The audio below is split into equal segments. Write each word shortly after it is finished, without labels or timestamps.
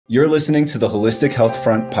You're listening to the Holistic Health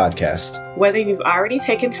Front podcast. Whether you've already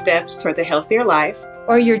taken steps towards a healthier life,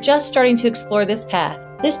 or you're just starting to explore this path,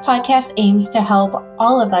 this podcast aims to help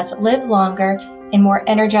all of us live longer and more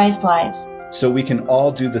energized lives, so we can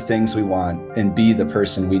all do the things we want and be the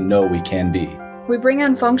person we know we can be. We bring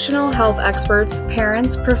on functional health experts,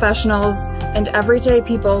 parents, professionals, and everyday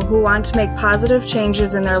people who want to make positive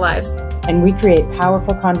changes in their lives. And we create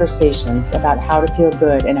powerful conversations about how to feel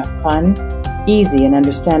good in a fun, easy, and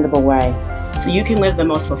understandable way, so you can live the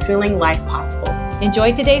most fulfilling life possible.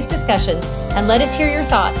 Enjoy today's discussion and let us hear your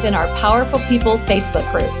thoughts in our Powerful People Facebook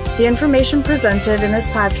group. The information presented in this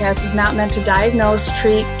podcast is not meant to diagnose,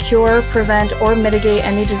 treat, cure, prevent, or mitigate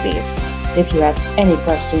any disease. If you have any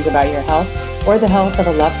questions about your health or the health of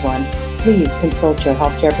a loved one, please consult your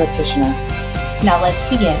healthcare practitioner. Now let's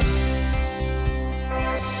begin.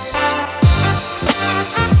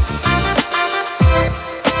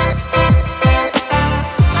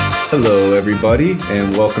 Hello, everybody,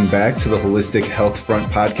 and welcome back to the Holistic Health Front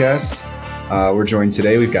podcast. We're joined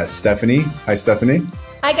today. We've got Stephanie. Hi, Stephanie.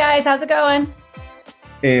 Hi, guys. How's it going?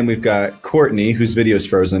 And we've got Courtney, whose video is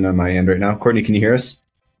frozen on my end right now. Courtney, can you hear us?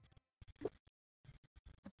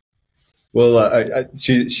 Well,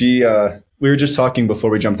 we were just talking before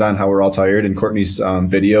we jumped on how we're all tired, and Courtney's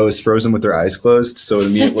video is frozen with her eyes closed. So to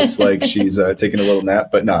me, it looks like she's taking a little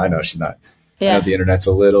nap, but no, I know she's not. Yeah. The internet's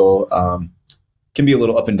a little, can be a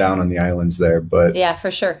little up and down on the islands there, but yeah,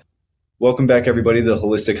 for sure. Welcome back, everybody, to the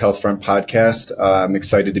Holistic Health Front podcast. I'm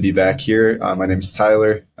excited to be back here. My name is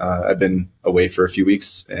Tyler. I've been away for a few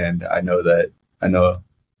weeks, and I know that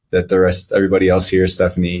everybody else here,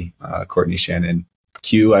 Stephanie, Courtney, Shannon,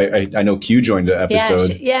 Q. I know Q joined an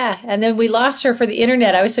episode. Yeah. And then we lost her for the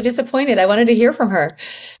internet. I was so disappointed. I wanted to hear from her.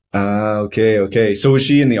 Okay. So was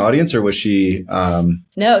she in the audience, or was she?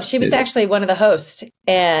 No, she was actually one of the hosts,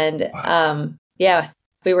 and yeah,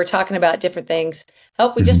 we were talking about different things.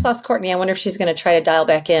 Oh, we just lost Courtney. I wonder if she's going to try to dial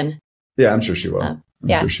back in. Yeah, I'm sure she will. I'm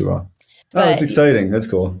sure she will. But, that's exciting. That's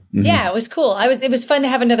cool. Mm-hmm. Yeah, it was cool. It was fun to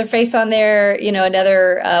have another face on there. You know,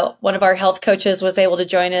 another one of our health coaches was able to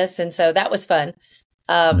join us, and so that was fun.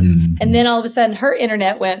 And then all of a sudden, her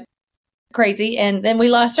internet went crazy, and then we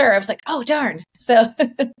lost her. I was like, oh darn! So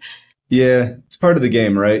yeah, it's part of the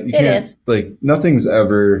game, right? You can't, like, nothing's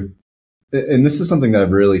ever. And this is something that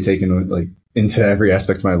I've really taken like into every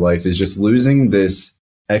aspect of my life, is just losing this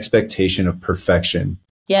expectation of perfection.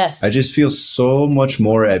 Yes. I just feel so much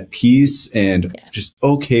more at peace and just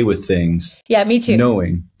okay with things. Yeah, me too.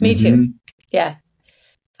 Knowing. Me too. Yeah.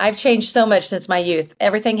 I've changed so much since my youth.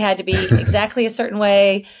 Everything had to be exactly a certain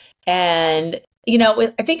way. And, you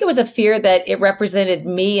know, I think it was a fear that it represented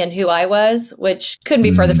me and who I was, which couldn't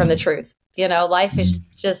be further from the truth. You know, life is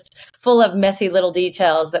just full of messy little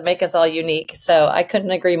details that make us all unique. So I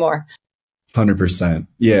couldn't agree more. 100%.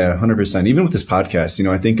 Yeah, 100%. Even with this podcast, you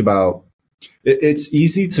know, I think about it's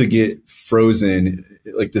easy to get frozen,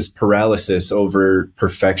 like this paralysis over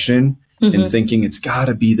perfection and thinking it's got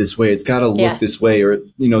to be this way. It's got to look this way. Or,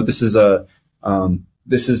 you know, this is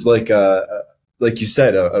like you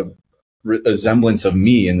said, a semblance of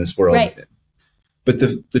me in this world. Right. But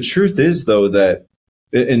the truth is, though, that,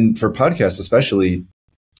 and for podcasts especially,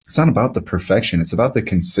 it's not about the perfection. It's about the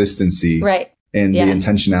consistency. Right. And the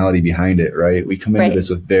intentionality behind it, right? We come into this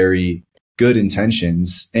with very good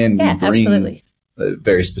intentions, and we bring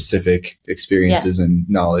very specific experiences and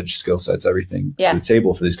knowledge, skill sets, everything to the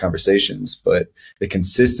table for these conversations. But the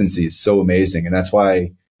consistency is so amazing. And that's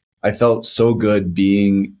why I felt so good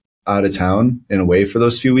being out of town and away for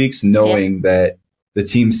those few weeks, knowing that the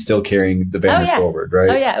team's still carrying the banner forward, right?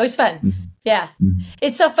 Oh, yeah. It was fun. Yeah.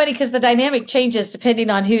 It's so funny because the dynamic changes depending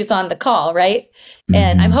on who's on the call, right?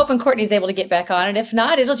 And I'm hoping Courtney's able to get back on. And if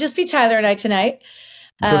not, it'll just be Tyler and I tonight.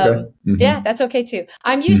 It's okay. Yeah, that's okay too.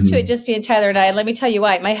 I'm used to it just being Tyler and I. And let me tell you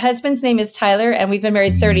why. My husband's name is Tyler, and we've been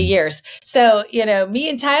married 30 years. So, you know, me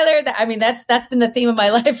and Tyler, I mean, that's been the theme of my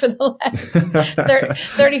life for the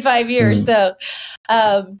last 35 years. So,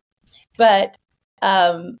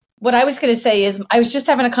 what I was going to say is I was just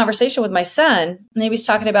having a conversation with my son, and he was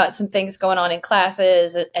talking about some things going on in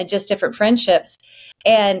classes and just different friendships.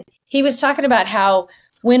 And he was talking about how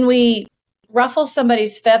when we ruffle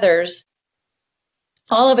somebody's feathers,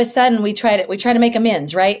 all of a sudden we try to make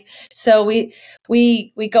amends, right? So we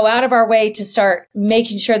go out of our way to start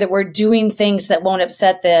making sure that we're doing things that won't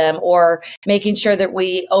upset them, or making sure that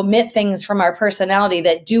we omit things from our personality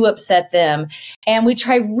that do upset them. And we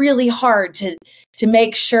try really hard to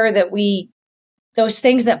make sure that those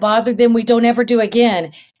things that bother them, we don't ever do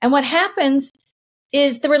again. And what happens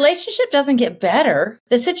is the relationship doesn't get better.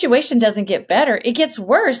 The situation doesn't get better. It gets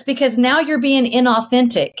worse because now you're being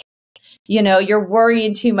inauthentic. you're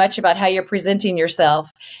worrying too much about how you're presenting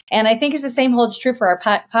yourself. And I think it's the same holds true for our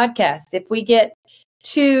podcast. If we get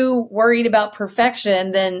too worried about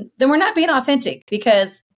perfection, then we're not being authentic,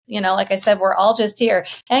 because, like I said, we're all just here.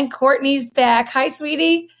 And Courtney's back. Hi,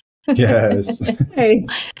 sweetie. Yes. Hey,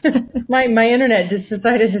 my internet just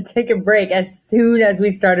decided to take a break as soon as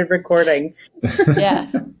we started recording. Yeah.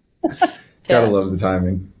 Gotta love the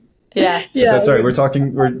timing. Yeah. Yeah. That's all right. We're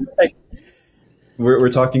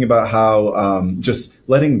talking about how just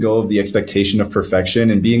letting go of the expectation of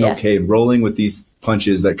perfection and being okay rolling with these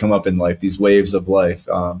punches that come up in life, these waves of life.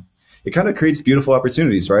 It kind of creates beautiful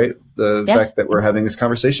opportunities, right? The fact that we're having this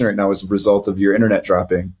conversation right now is a result of your internet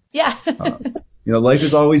dropping. Yeah. Life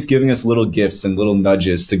is always giving us little gifts and little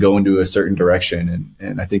nudges to go into a certain direction.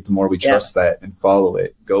 And I think the more we trust that and follow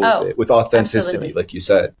it, go with it with authenticity, absolutely. Like you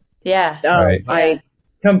said. Yeah. Right? I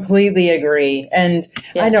completely agree. And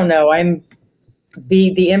I don't know,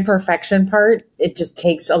 the imperfection part, it just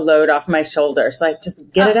takes a load off my shoulders. Like, just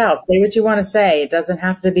get it out. Say what you want to say. It doesn't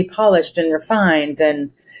have to be polished and refined,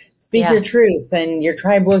 and speak your truth, and your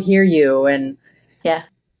tribe will hear you. And I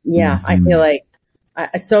feel like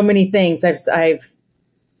so many things I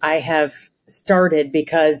have started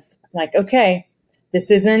because, like, okay,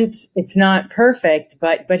 it's not perfect,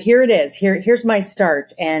 but here it is. Here's my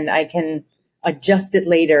start, and I can adjust it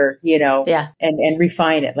later, and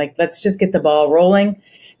refine it. Like, let's just get the ball rolling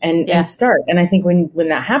and start. And I think when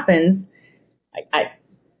that happens,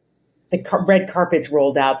 the red carpet's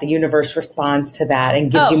rolled out, the universe responds to that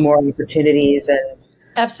and gives you more opportunities. And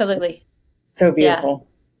absolutely. So beautiful.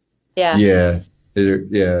 Yeah. Yeah.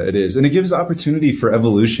 It is. And it gives opportunity for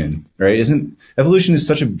evolution, right? Evolution is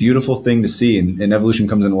such a beautiful thing to see. And evolution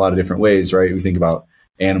comes in a lot of different ways, right? We think about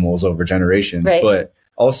animals over generations, but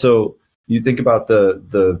also you think about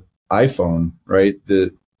the iPhone, right?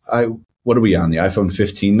 What are we on? The iPhone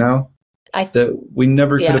 15 now? We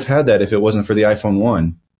never could have had that if it wasn't for the iPhone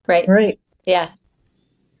 1. Right. Yeah.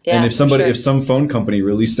 And if some phone company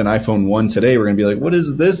released an iPhone 1 today, we're going to be like, what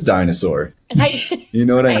is this dinosaur? You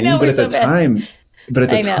know what I mean? But at the time,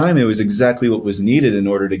 it was exactly what was needed in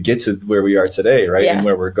order to get to where we are today, right? And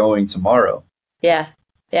where we're going tomorrow. Yeah.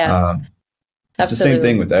 Yeah. It's the same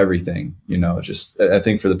thing with everything, just, I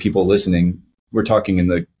think for the people listening, we're talking in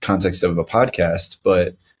the context of a podcast,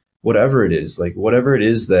 but whatever it is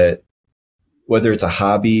that, whether it's a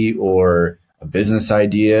hobby or a business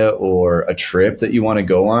idea or a trip that you want to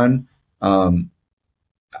go on,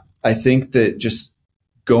 I think that just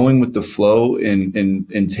going with the flow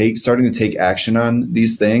and starting to take action on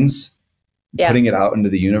these things, putting it out into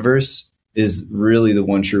the universe is really the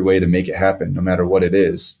one true way to make it happen, no matter what it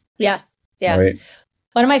is. Yeah. Yeah. Right?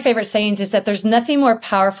 One of my favorite sayings is that there's nothing more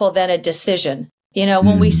powerful than a decision.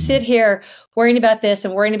 When we sit here worrying about this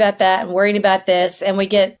and worrying about that and worrying about this, and we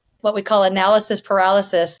get what we call analysis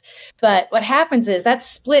paralysis. But what happens is that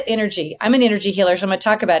split energy. I'm an energy healer, so I'm going to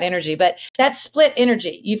talk about energy, but that split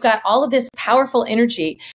energy, you've got all of this powerful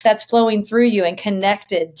energy that's flowing through you and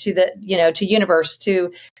connected to the, to universe,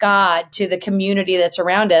 to God, to the community that's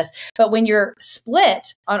around us. But when you're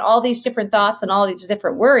split on all these different thoughts and all these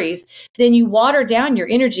different worries, then you water down your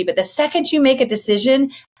energy. But the second you make a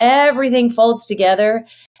decision, everything folds together,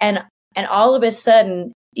 and all of a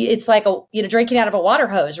sudden, it's like drinking out of a water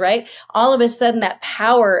hose, right? All of a sudden, that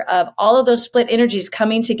power of all of those split energies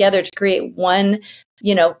coming together to create one,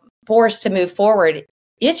 force to move forward.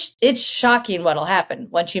 It's shocking what'll happen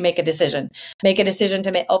once you make a decision. Make a decision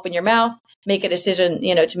to open your mouth. Make a decision,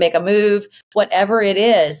 to make a move. Whatever it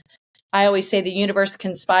is, I always say the universe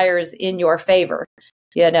conspires in your favor.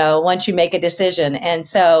 Once you make a decision. And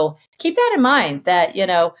so keep that in mind that,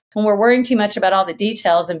 when we're worrying too much about all the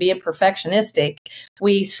details and being perfectionistic,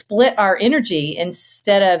 we split our energy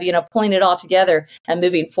instead of, pulling it all together and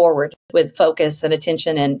moving forward with focus and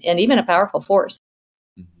attention and even a powerful force.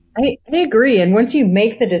 I agree. And once you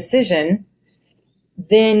make the decision,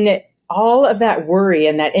 then all of that worry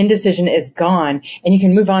and that indecision is gone, and you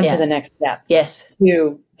can move on to the next step. Yes.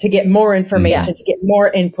 To get more information, to get more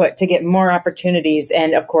input, to get more opportunities,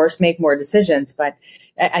 and of course, make more decisions. But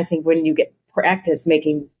I think when you get practice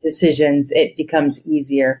making decisions, it becomes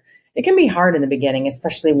easier. It can be hard in the beginning,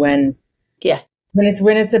 especially when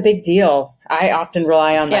it's a big deal. I often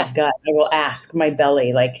rely on my gut. I will ask my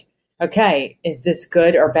belly, like, okay, is this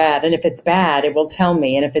good or bad? And if it's bad, it will tell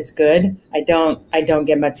me. And if it's good, I don't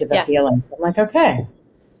get much of a feeling. So I'm like, okay.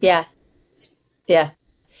 Yeah. Yeah.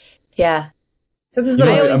 Yeah. So this is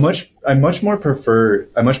I much more prefer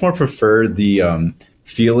the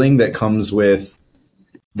feeling that comes with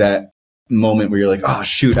that moment where you're like, oh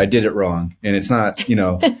shoot, I did it wrong, and it's not,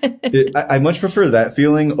 I much prefer that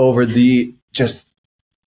feeling over the just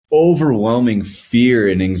overwhelming fear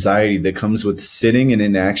and anxiety that comes with sitting and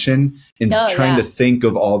inaction and trying to think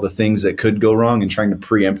of all the things that could go wrong and trying to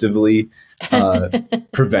preemptively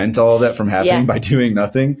prevent all of that from happening by doing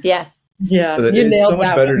nothing. Yeah. It's so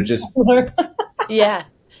much better to just Right.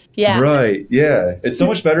 Yeah. It's so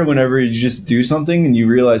much better whenever you just do something and you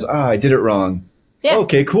realize, I did it wrong. Yeah.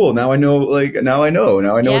 Okay, cool. Now I know, now I know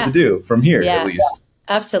what to do from here, at least.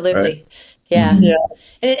 Absolutely. Right? Yeah. Yeah.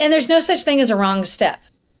 And there's no such thing as a wrong step.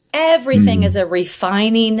 Everything is a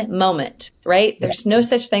refining moment, right? There's no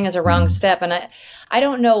such thing as a wrong step. And I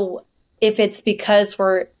don't know if it's because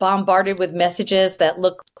we're bombarded with messages that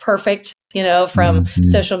look perfect, from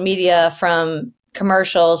social media, from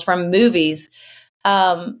commercials, from movies.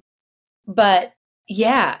 But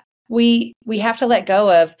yeah, we have to let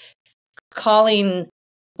go of calling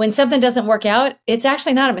when something doesn't work out. It's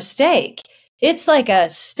actually not a mistake. It's like a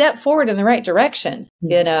step forward in the right direction,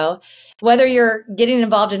 whether you're getting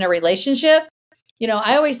involved in a relationship.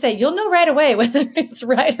 I always say you'll know right away whether it's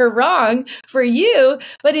right or wrong for you,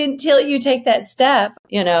 but until you take that step,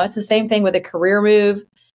 it's the same thing with a career move.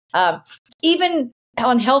 Even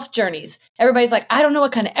on health journeys, everybody's like, I don't know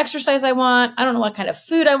what kind of exercise I want. I don't know what kind of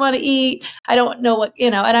food I want to eat. I don't know what,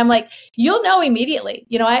 and I'm like, you'll know immediately.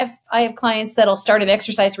 I have clients that'll start an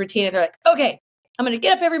exercise routine and they're like, okay, I'm going to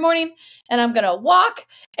get up every morning and I'm going to walk.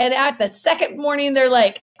 And at the second morning, they're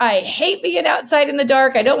like, I hate being outside in the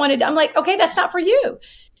dark. I don't want to. I'm like, okay, that's not for you.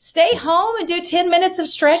 Stay home and do 10 minutes of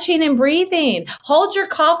stretching and breathing. Hold your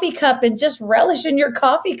coffee cup and just relish in your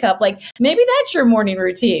coffee cup. Like maybe that's your morning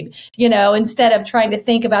routine, instead of trying to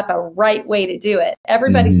think about the right way to do it.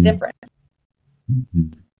 Everybody's different.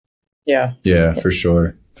 Yeah. Yeah, for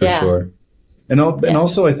sure. For sure. And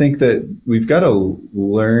also I think that we've got to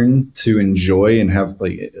learn to enjoy and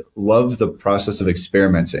love the process of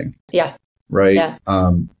experimenting. Yeah. Right. Yeah.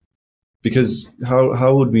 Because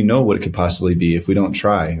how would we know what it could possibly be if we don't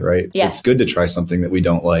try, right? Yeah. It's good to try something that we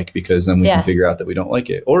don't like because then we can figure out that we don't like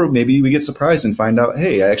it. Or maybe we get surprised and find out,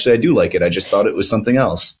 hey, I do like it. I just thought it was something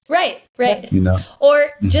else. Right. Or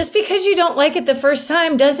just because you don't like it the first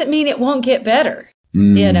time doesn't mean it won't get better,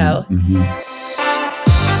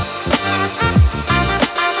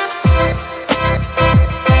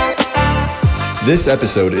 This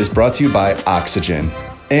episode is brought to you by oxygen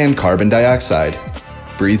and carbon dioxide.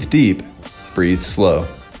 Breathe deep, breathe slow.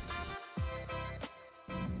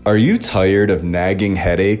 Are you tired of nagging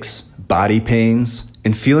headaches, body pains,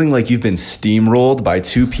 and feeling like you've been steamrolled by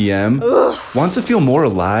 2 p.m.? Ugh. Want to feel more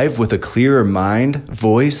alive with a clearer mind,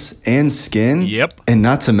 voice, and skin? Yep. And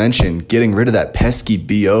not to mention getting rid of that pesky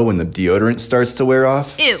BO when the deodorant starts to wear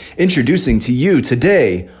off? Ew. Introducing to you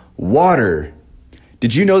today, water.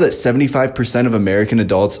 Did you know that 75% of American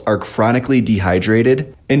adults are chronically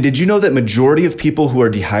dehydrated? And did you know that majority of people who are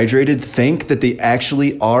dehydrated think that they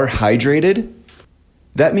actually are hydrated?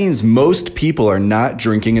 That means most people are not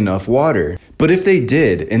drinking enough water. But if they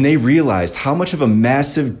did, and they realized how much of a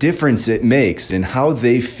massive difference it makes in how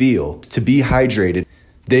they feel to be hydrated,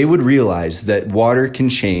 they would realize that water can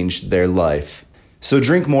change their life. So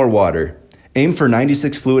drink more water. Aim for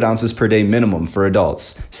 96 fluid ounces per day minimum for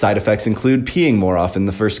adults. Side effects include peeing more often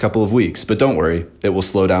the first couple of weeks, but don't worry, it will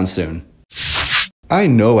slow down soon. I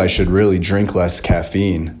know I should really drink less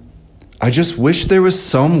caffeine. I just wish there was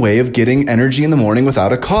some way of getting energy in the morning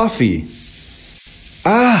without a coffee. The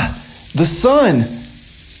sun!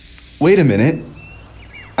 Wait a minute.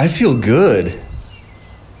 I feel good.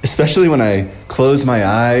 Especially when I close my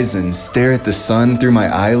eyes and stare at the sun through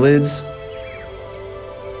my eyelids.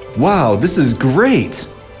 Wow, this is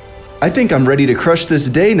great. I think I'm ready to crush this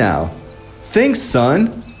day now. Thanks,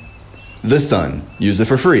 sun. The Sun. Use it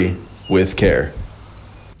for free with care.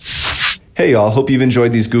 Hey y'all, hope you've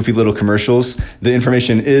enjoyed these goofy little commercials. The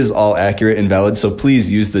information is all accurate and valid, so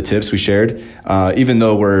please use the tips we shared. Even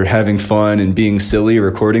though we're having fun and being silly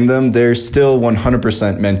recording them, they're still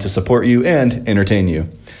 100% meant to support you and entertain you.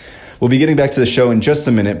 We'll be getting back to the show in just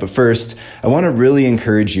a minute, but first, I want to really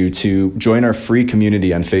encourage you to join our free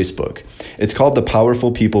community on Facebook. It's called the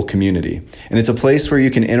Powerful People Community, and it's a place where you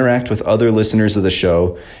can interact with other listeners of the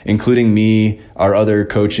show, including me, our other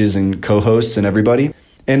coaches and co-hosts and everybody.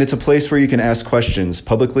 And it's a place where you can ask questions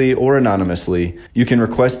publicly or anonymously. You can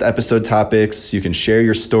request episode topics, you can share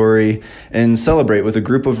your story, and celebrate with a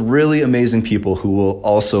group of really amazing people who will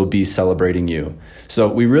also be celebrating you. So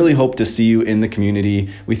we really hope to see you in the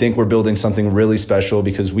community. We think we're building something really special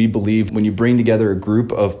because we believe when you bring together a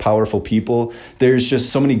group of powerful people, there's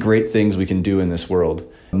just so many great things we can do in this world,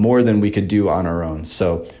 more than we could do on our own.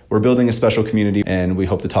 So we're building a special community and we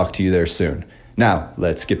hope to talk to you there soon. Now,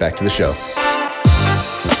 let's get back to the show.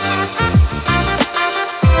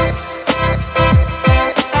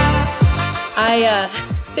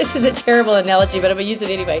 This is a terrible analogy, but I'm going to use it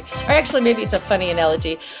anyway. Or actually, maybe it's a funny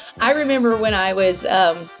analogy. I remember when I was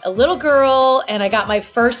a little girl and I got my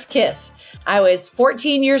first kiss. I was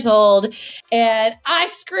 14 years old and I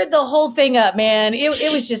screwed the whole thing up, man.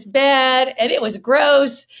 It was just bad and it was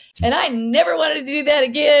gross. And I never wanted to do that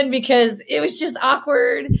again because it was just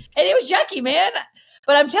awkward and it was yucky, man.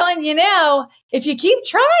 But I'm telling you now, if you keep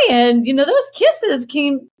trying, those kisses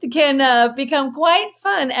can become quite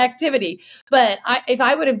fun activity. But if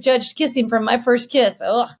I would have judged kissing from my first kiss,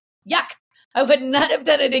 yuck, I would not have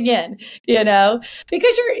done it again,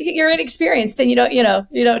 because you're inexperienced and you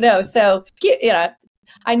don't know. So,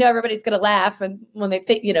 I know everybody's going to laugh when they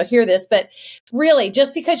think, hear this, but really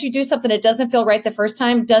just because you do something that doesn't feel right the first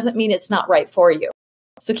time doesn't mean it's not right for you.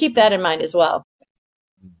 So keep that in mind as well.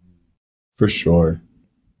 For sure.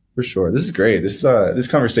 This is great. This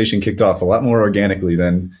conversation kicked off a lot more organically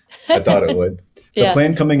than I thought it would. The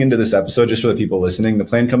plan coming into this episode, just for the people listening,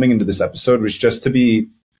 was just to be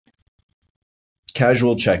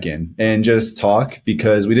casual check-in and just talk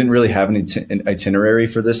because we didn't really have an itinerary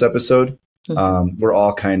for this episode. Mm-hmm. We're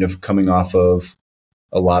all kind of coming off of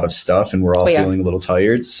a lot of stuff and we're all feeling a little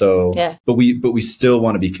tired. So, but we still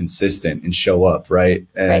want to be consistent and show up. Right.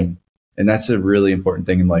 And that's a really important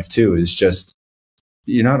thing in life too, is just,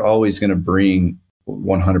 you're not always going to bring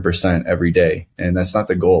 100% every day. And that's not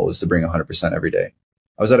the goal, is to bring 100% every day.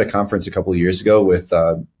 I was at a conference a couple of years ago with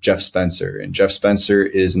Jeff Spencer, and Jeff Spencer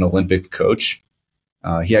is an Olympic coach.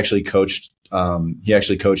 He actually coached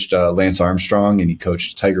Lance Armstrong, and he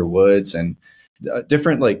coached Tiger Woods and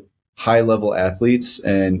different like high level athletes.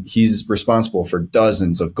 And he's responsible for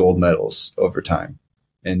dozens of gold medals over time.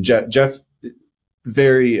 And Jeff,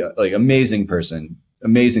 very amazing person,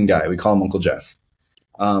 amazing guy. We call him Uncle Jeff.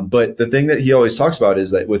 But the thing that he always talks about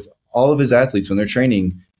is that with all of his athletes, when they're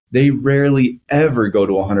training, they rarely ever go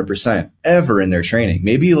to 100% ever in their training,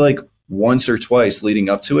 maybe like once or twice leading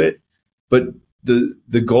up to it. But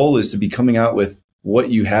the goal is to be coming out with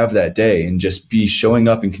what you have that day and just be showing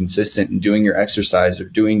up and consistent and doing your exercise or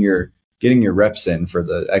getting your reps in, for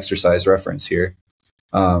the exercise reference here.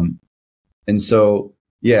 And so,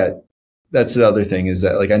 that's the other thing, is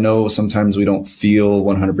that I know sometimes we don't feel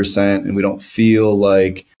 100% and we don't feel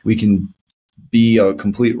like we can be a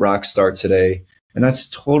complete rock star today. And that's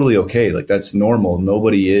totally okay. That's normal.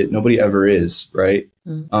 Nobody ever is. Right.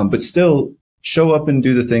 Mm-hmm. But still show up and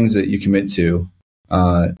do the things that you commit to,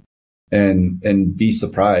 and be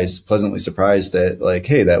pleasantly surprised that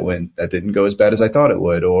hey, that didn't go as bad as I thought it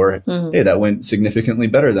would, or hey, that went significantly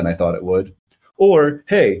better than I thought it would, or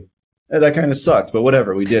hey, that kind of sucked, but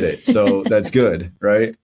whatever, we did it. So that's good.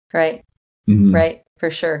 Right. Right. Mm-hmm. Right.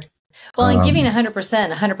 For sure. Well, and giving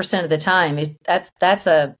 100% of the time that's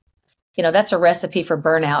a recipe for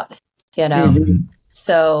burnout, Mm-hmm.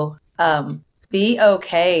 So, be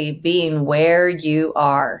okay being where you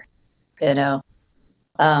are, we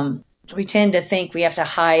tend to think we have to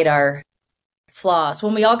hide our flaws.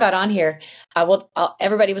 When we all got on here,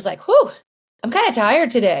 everybody was like, whew, I'm kind of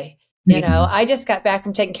tired today. I just got back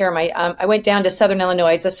from taking care of I went down to Southern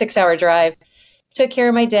Illinois. It's a 6-hour drive. Took care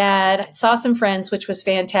of my dad, saw some friends, which was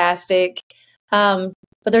fantastic. But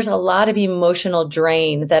there's a lot of emotional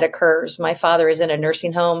drain that occurs. My father is in a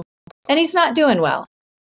nursing home and he's not doing well.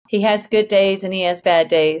 He has good days and he has bad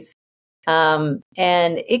days. And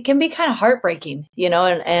it can be kind of heartbreaking,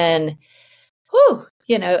 and whew,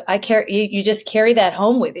 you just carry that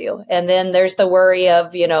home with you. And then there's the worry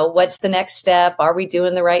of, what's the next step? Are we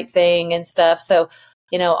doing the right thing and stuff? So,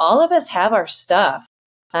 all of us have our stuff.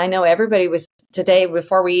 I know everybody was today,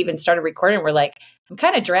 before we even started recording, we're like, I'm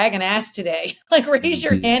kind of dragging ass today. Raise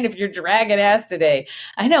your hand if you're dragging ass today.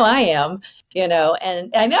 I know I am, and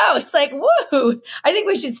I know it's like, woo, I think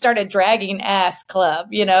we should start a dragging ass club,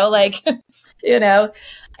 and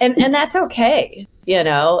that's okay.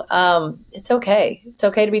 It's okay. It's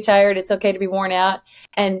okay to be tired. It's okay to be worn out.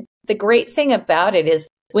 And the great thing about it is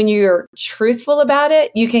when you're truthful about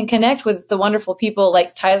it, you can connect with the wonderful people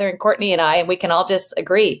like Tyler and Courtney and I, and we can all just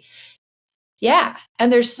agree. Yeah.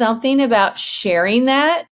 And there's something about sharing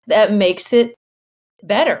that makes it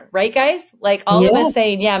better. Right, guys? All of us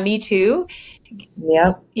saying, yeah, me too.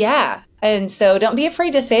 Yeah. Yeah. And so don't be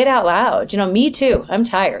afraid to say it out loud. Me too. I'm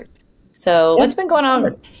tired. So what's been going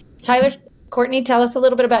on? Tyler, Courtney, tell us a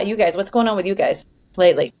little bit about you guys. What's going on with you guys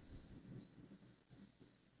lately?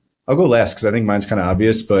 I'll go last because I think mine's kind of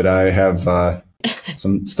obvious, but I have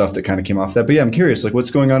some stuff that kind of came off that. But yeah, I'm curious,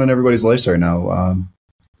 what's going on in everybody's lives right now?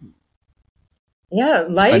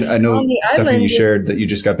 Life. I know, Stephanie, you shared that you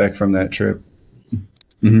just got back from that trip.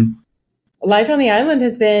 Mm-hmm. Life on the island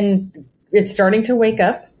is starting to wake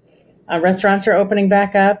up. Restaurants are opening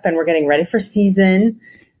back up, and we're getting ready for season.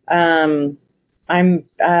 I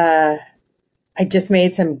just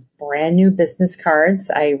made some brand new business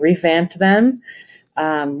cards. I revamped them.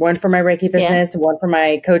 One for my Reiki business, one for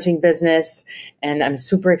my coaching business. And I'm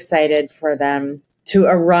super excited for them to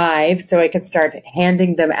arrive so I can start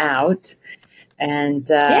handing them out. And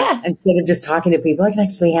instead of just talking to people, I can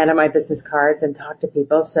actually hand out my business cards and talk to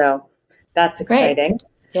people. So that's exciting. Great.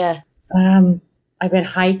 Yeah. I've been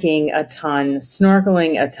hiking a ton,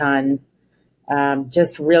 snorkeling a ton,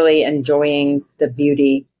 just really enjoying the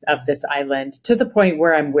beauty of this island to the point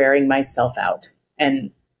where I'm wearing myself out.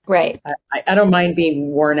 And right. I don't mind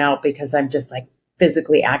being worn out because I'm just like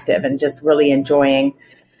physically active and just really enjoying.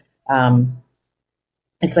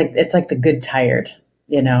 It's like the good tired,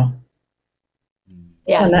 you know?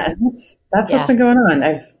 Yeah. And that's what's been going on.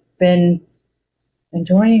 I've been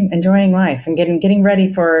enjoying life and getting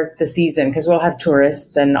ready for the season because we'll have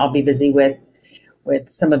tourists and I'll be busy with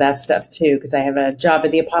some of that stuff too, because I have a job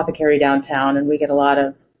at the apothecary downtown and we get a lot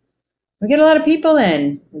of people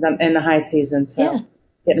in the high season. So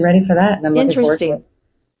getting ready for that. And I'm looking forward to it.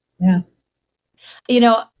 Yeah. You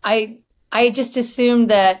know, I just assumed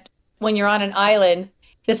that when you're on an island,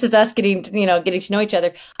 this is us getting to know each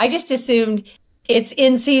other. I just assumed it's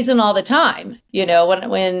in season all the time, you know,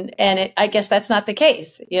 I guess that's not the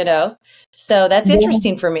case, you know? So that's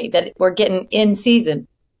interesting for me that we're getting in season.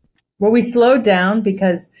 Well, we slowed down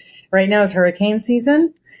because right now is hurricane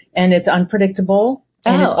season and it's unpredictable.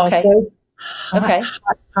 And it's also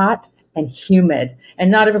hot and humid. And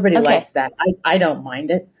not everybody likes that. I don't mind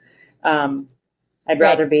it. I'd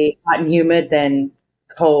rather be hot and humid than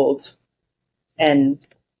cold and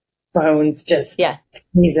bones just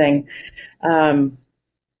freezing. So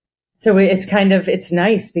it's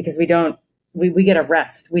nice because we get a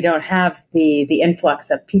rest. We don't have the influx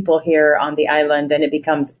of people here on the island and it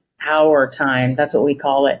becomes our time. That's what we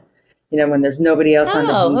call it. You know, when there's nobody else on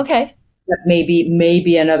the beach. Oh, okay.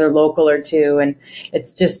 Maybe another local or two. And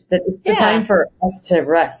it's just the time for us to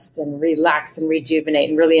rest and relax and rejuvenate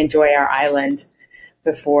and really enjoy our island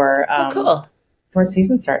before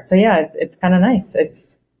season starts. So it's kind of nice.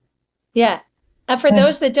 For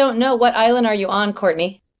those that don't know, what island are you on,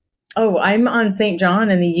 Courtney? Oh, I'm on St.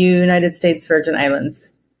 John in the United States Virgin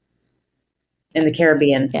Islands in the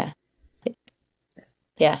Caribbean. Yeah.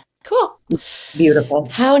 Yeah. Cool. Beautiful.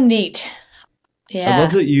 How neat. Yeah.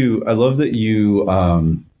 I love that you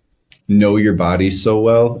know your body so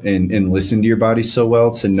well and listen to your body so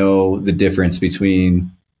well to know the difference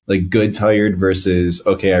between like good tired versus,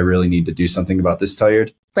 okay, I really need to do something about this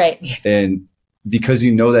tired. Right. And because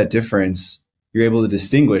you know that difference, you're able to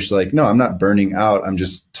distinguish like, no, I'm not burning out. I'm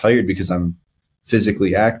just tired because I'm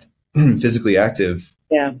physically active.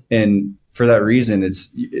 Yeah. And for that reason,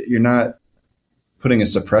 you're not putting a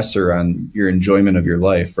suppressor on your enjoyment of your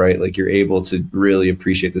life, right? Like you're able to really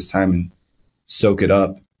appreciate this time and soak it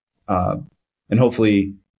up, and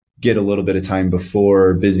hopefully get a little bit of time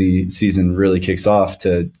before busy season really kicks off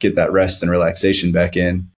to get that rest and relaxation back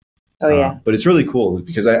in. Oh yeah. But it's really cool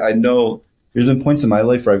because I know there's been points in my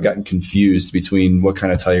life where I've gotten confused between what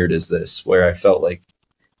kind of tired is this, where I felt like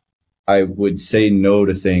I would say no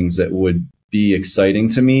to things that would be exciting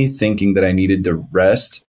to me, thinking that I needed to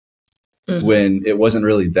rest. Mm-hmm. When it wasn't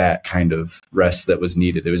really that kind of rest that was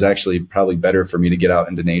needed. It was actually probably better for me to get out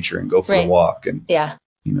into nature and go for a walk and,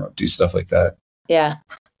 do stuff like that. Yeah.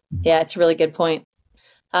 Yeah. It's a really good point.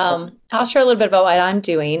 I'll share a little bit about what I'm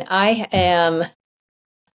doing.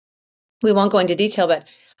 We won't go into detail, but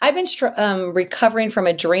I've been recovering from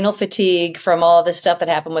adrenal fatigue from all of the stuff that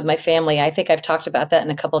happened with my family. I think I've talked about that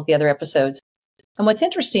in a couple of the other episodes. And what's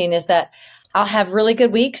interesting is that I'll have really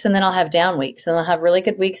good weeks and then I'll have down weeks and I'll have really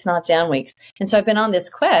good weeks and I'll have down weeks. And so I've been on this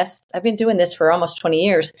quest. I've been doing this for almost 20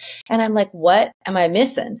 years. And I'm like, what am I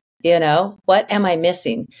missing? You know, what am I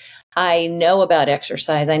missing? I know about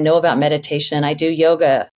exercise. I know about meditation. I do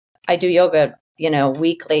yoga,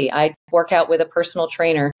 weekly. I work out with a personal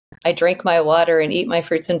trainer. I drink my water and eat my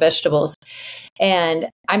fruits and vegetables. And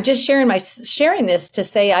I'm just sharing this to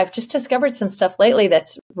say I've just discovered some stuff lately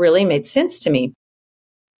that's really made sense to me.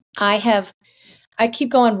 I keep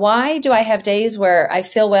going, why do I have days where I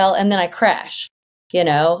feel well and then I crash, and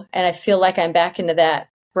I feel like I'm back into that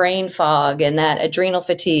brain fog and that adrenal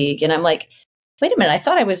fatigue. And I'm like, wait a minute, I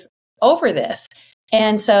thought I was over this.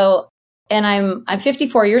 And so, and I'm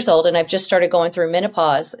 54 years old and I've just started going through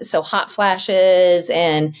menopause. So hot flashes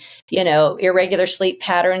and, irregular sleep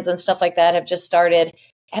patterns and stuff like that have just started.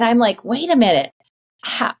 And I'm like, wait a minute,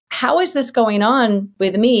 how is this going on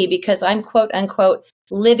with me? Because I'm quote unquote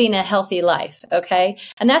living a healthy life. Okay.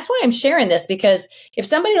 And that's why I'm sharing this, because if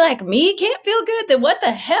somebody like me can't feel good, then what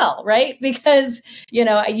the hell, right? Because,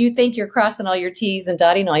 you think you're crossing all your T's and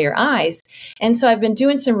dotting all your I's. And so I've been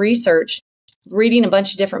doing some research, reading a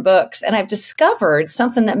bunch of different books, and I've discovered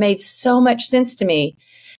something that made so much sense to me,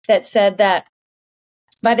 that said that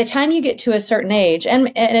by the time you get to a certain age,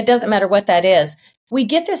 and it doesn't matter what that is, we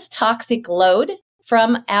get this toxic load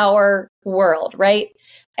from our world, right?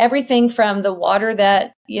 Everything from the water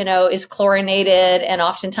that, is chlorinated and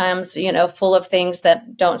oftentimes, full of things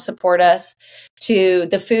that don't support us, to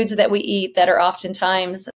the foods that we eat that are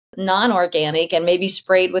oftentimes non-organic and maybe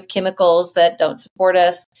sprayed with chemicals that don't support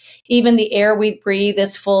us. Even the air we breathe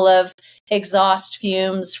is full of exhaust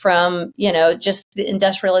fumes from, just the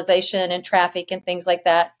industrialization and traffic and things like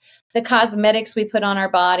that. The cosmetics we put on our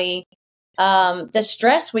body, the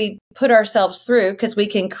stress we put ourselves through, because we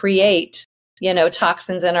can create,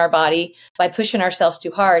 toxins in our body by pushing ourselves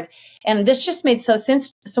too hard. And this just made so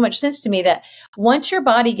much sense to me, that once your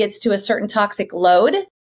body gets to a certain toxic load,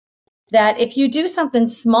 that if you do something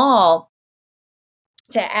small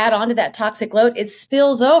to add on to that toxic load, it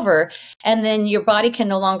spills over, and then your body can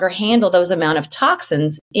no longer handle those amount of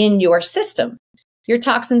toxins in your system. Your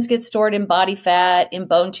toxins get stored in body fat, in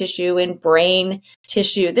bone tissue, in brain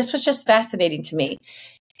tissue. This was just fascinating to me.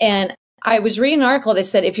 And I was reading an article that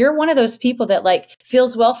said, if you're one of those people that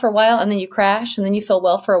feels well for a while and then you crash, and then you feel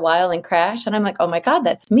well for a while and crash. And I'm like, oh my God,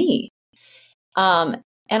 that's me.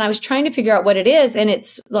 And I was trying to figure out what it is. And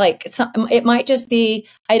it's it might just be,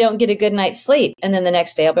 I don't get a good night's sleep, and then the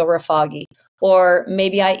next day I'll be real foggy. Or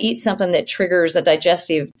maybe I eat something that triggers a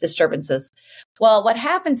digestive disturbances. Well, what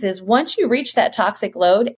happens is, once you reach that toxic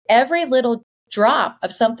load, every little drop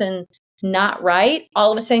of something not right,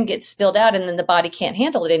 all of a sudden gets spilled out, and then the body can't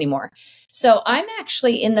handle it anymore. So I'm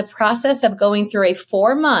actually in the process of going through a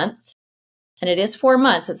 4-month, and it is 4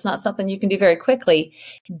 months, it's not something you can do very quickly,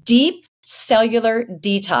 deep cellular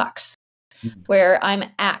detox, where I'm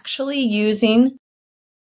actually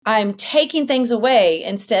I'm taking things away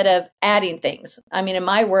instead of adding things. I mean, in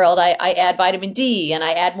my world, I add vitamin D, and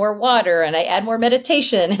I add more water, and I add more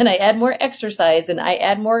meditation, and I add more exercise, and I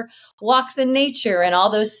add more walks in nature and all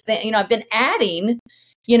those things. I've been adding,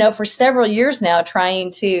 for several years now,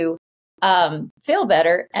 trying to feel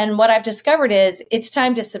better. And what I've discovered is it's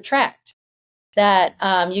time to subtract. That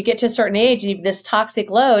you get to a certain age and you have this toxic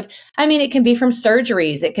load. I mean, it can be from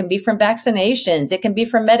surgeries, it can be from vaccinations, it can be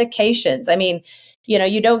from medications. I mean,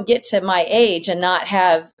 you don't get to my age and not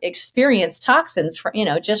have experienced toxins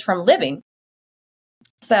just from living.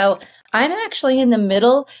 So I'm actually in the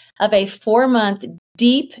middle of a 4-month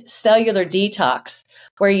deep cellular detox,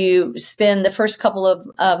 where you spend the first couple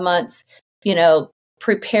of months,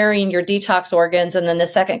 preparing your detox organs, and then the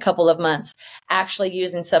second couple of months actually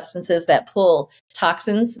using substances that pull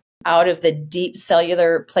toxins out of the deep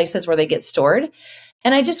cellular places where they get stored.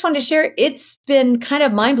 And I just wanted to share, it's been kind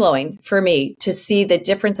of mind-blowing for me to see the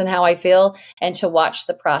difference in how I feel and to watch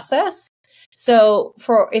the process. So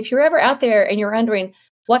if you're ever out there and you're wondering,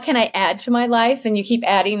 what can I add to my life? And you keep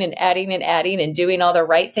adding and adding and adding and doing all the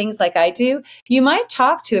right things like I do, you might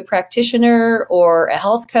talk to a practitioner or a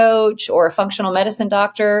health coach or a functional medicine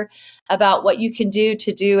doctor about what you can do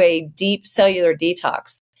to do a deep cellular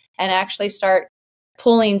detox and actually start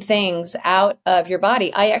pulling things out of your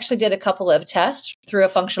body. I actually did a couple of tests through a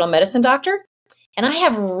functional medicine doctor, and I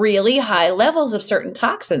have really high levels of certain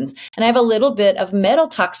toxins, and I have a little bit of metal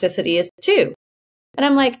toxicity too. And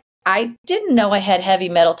I'm like, I didn't know I had heavy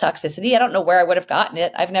metal toxicity. I don't know where I would have gotten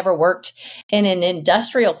it. I've never worked in an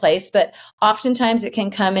industrial place, but oftentimes it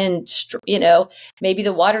can come in, maybe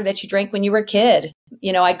the water that you drank when you were a kid.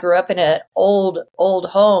 I grew up in an old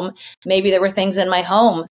home. Maybe there were things in my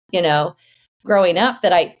home, growing up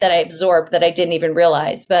that I absorbed that I didn't even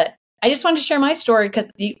realize. But I just wanted to share my story, because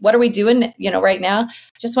what are we doing, right now?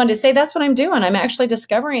 I just wanted to say that's what I'm doing. I'm actually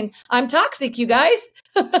discovering I'm toxic, you guys.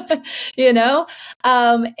 And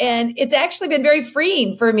it's actually been very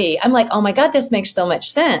freeing for me. I'm like, oh my God, this makes so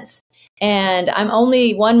much sense. And I'm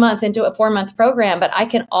only 1 month into a 4-month program, but I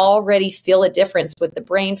can already feel a difference with the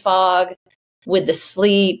brain fog, with the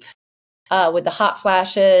sleep, with the hot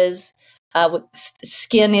flashes, with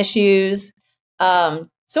skin issues. So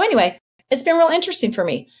anyway, it's been real interesting for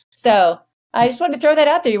me. So I just wanted to throw that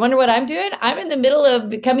out there. You wonder what I'm doing? I'm in the middle of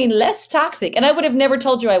becoming less toxic, and I would have never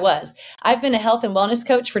told you I was. I've been a health and wellness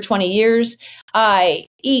coach for 20 years. I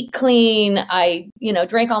eat clean. I,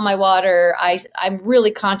 drink all my water. I'm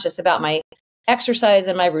really conscious about my exercise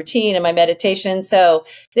and my routine and my meditation. So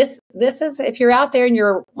this is, if you're out there and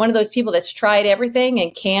you're one of those people that's tried everything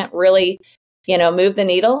and can't really, move the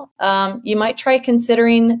needle, you might try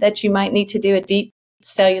considering that you might need to do a deep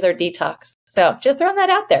cellular detox. So just throwing that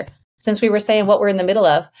out there. Since we were saying what we're in the middle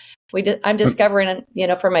of, I'm discovering,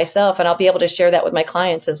 for myself, and I'll be able to share that with my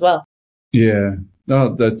clients as well. Yeah.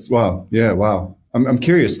 No, that's wow. Yeah. Wow. I'm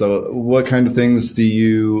curious though, what kind of things do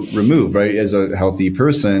you remove, right? As a healthy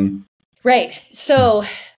person. Right. So,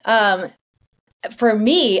 for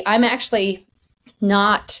me, I'm actually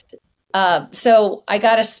not, so I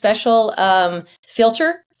got a special,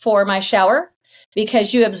 filter for my shower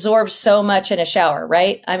because you absorb so much in a shower,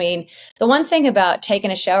 right? I mean, the one thing about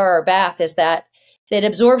taking a shower or bath is that it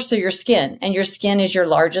absorbs through your skin, and your skin is your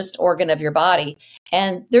largest organ of your body.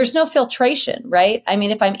 And there's no filtration, right? I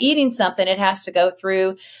mean, if I'm eating something, it has to go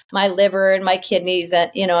through my liver and my kidneys and,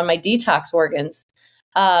 and my detox organs.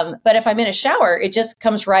 But if I'm in a shower, it just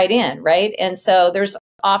comes right in, right? And so there's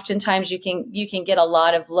oftentimes you can get a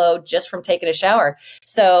lot of load just from taking a shower.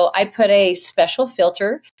 So I put a special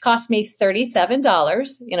filter, cost me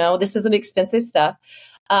 $37. This isn't expensive stuff.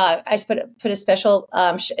 I just put a special,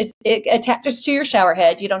 it attaches to your shower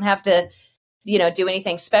head. You don't have to, do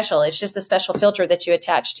anything special. It's just a special filter that you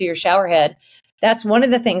attach to your shower head. That's one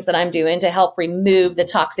of the things that I'm doing to help remove the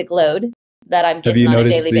toxic load that I'm getting on a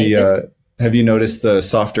daily basis. Have you noticed the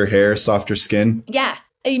softer hair, softer skin? Yeah,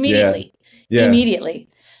 immediately. Yeah. Immediately.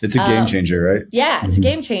 It's a game changer, right? Yeah, it's a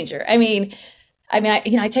game changer. I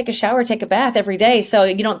take a shower, take a bath every day. So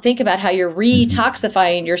you don't think about how you're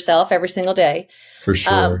retoxifying yourself every single day. For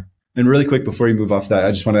sure. And really quick, before you move off that,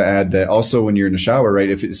 I just want to add that also when you're in a shower, right?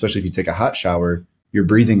 Especially if you take a hot shower, you're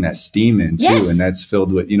breathing that steam in too. Yes. And that's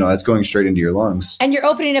filled with, that's going straight into your lungs. And you're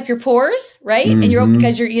opening up your pores, right? And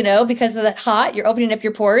because of the hot, you're opening up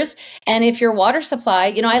your pores. And if your water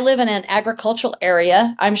supply, I live in an agricultural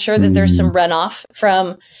area. I'm sure that there's some runoff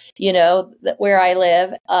from, where I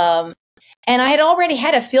live. And I had already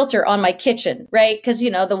had a filter on my kitchen, right? Because,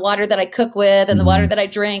 the water that I cook with and the water that I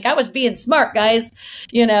drink, I was being smart, guys.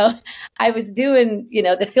 I was doing,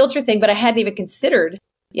 the filter thing, but I hadn't even considered,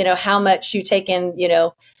 how much you take in,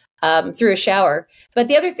 through a shower. But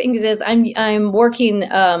the other thing is I'm working,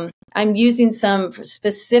 I'm using some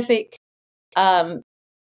specific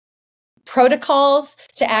protocols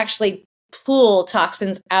to actually pull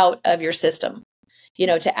toxins out of your system.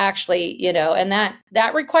 To actually, and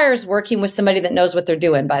that requires working with somebody that knows what they're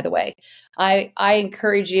doing, by the way. I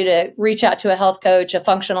encourage you to reach out to a health coach, a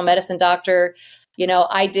functional medicine doctor.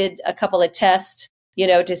 I did a couple of tests,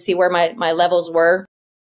 to see where my levels were.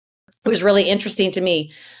 It was really interesting to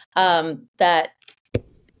me that,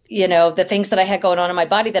 the things that I had going on in my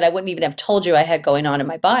body that I wouldn't even have told you I had going on in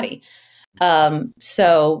my body.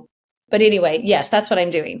 But anyway, yes, that's what I'm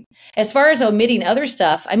doing. As far as omitting other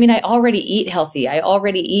stuff, I already eat healthy. I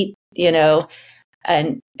already eat,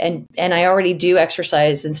 and I already do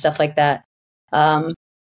exercise and stuff like that. The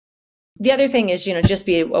other thing is, just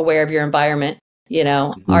be aware of your environment.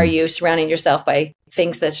 Are you surrounding yourself by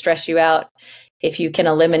things that stress you out? If you can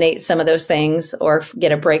eliminate some of those things or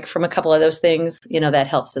get a break from a couple of those things, that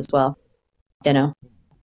helps as well,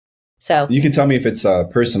 So you can tell me if it's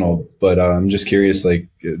personal, but I'm just curious, like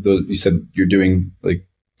you said, you're doing like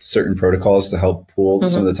certain protocols to help pull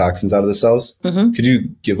some of the toxins out of the cells. Could you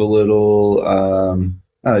give a little,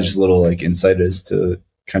 just a little like insight as to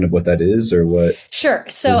kind of what that is or what? Sure.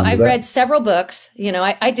 So I've read several books,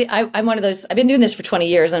 I'm one of those, I've been doing this for 20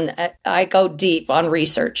 years and I go deep on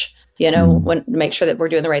research, to make sure that we're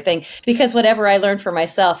doing the right thing, because whatever I learn for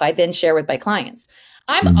myself, I then share with my clients.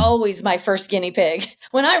 I'm always my first guinea pig.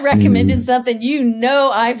 When I recommended something,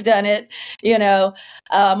 I've done it, or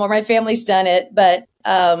my family's done it. But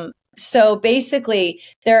so basically,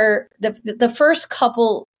 the first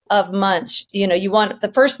couple of months, you want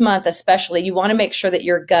the first month especially, you want to make sure that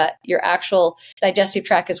your gut, your actual digestive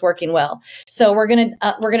tract is working well. So we're gonna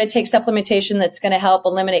take supplementation that's going to help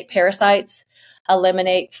eliminate parasites,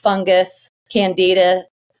 eliminate fungus, candida,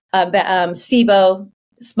 SIBO.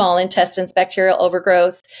 Small intestines, bacterial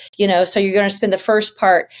overgrowth, so you're going to spend the first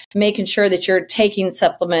part making sure that you're taking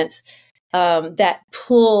supplements that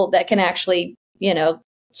can actually,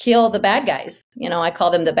 kill the bad guys. I call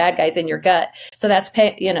them the bad guys in your gut. So that's,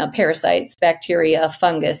 parasites, bacteria,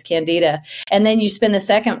 fungus, candida. And then you spend the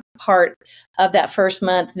second part of that first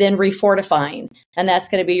month then refortifying. And that's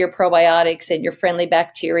going to be your probiotics and your friendly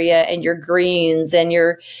bacteria and your greens and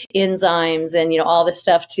your enzymes and, all the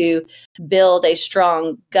stuff to build a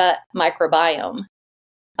strong gut microbiome.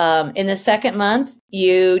 In the second month,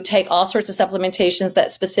 you take all sorts of supplementations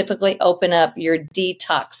that specifically open up your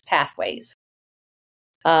detox pathways.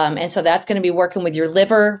 And so that's going to be working with your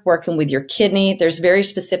liver, working with your kidney. There's very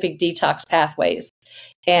specific detox pathways.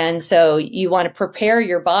 And so you want to prepare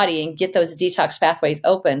your body and get those detox pathways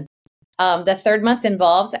open. The third month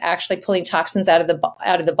involves actually pulling toxins out of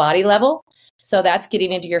the body level. So that's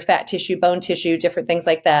getting into your fat tissue, bone tissue, different things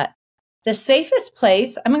like that. The safest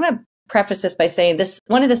place, I'm going to preface this by saying this,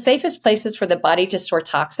 one of the safest places for the body to store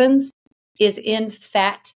toxins is in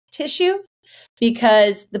fat tissue,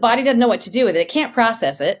 because the body doesn't know what to do with it. It can't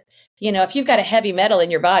process it. You know, if you've got a heavy metal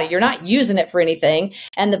in your body, you're not using it for anything,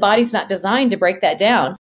 and the body's not designed to break that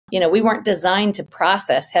down. You know, we weren't designed to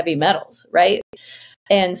process heavy metals, right?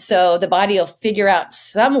 And so the body will figure out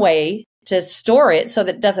some way to store it so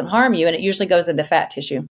that it doesn't harm you, and it usually goes into fat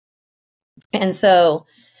tissue. And so,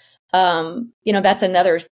 you know, that's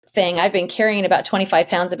another thing. I've been carrying about 25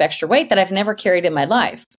 pounds of extra weight that I've never carried in my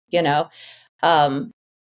life, you know.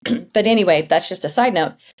 But anyway, that's just a side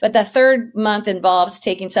note. But the third month involves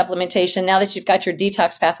taking supplementation. Now that you've got your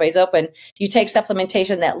detox pathways open, you take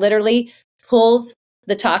supplementation that literally pulls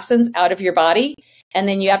the toxins out of your body. And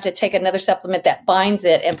then you have to take another supplement that binds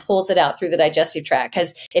it and pulls it out through the digestive tract.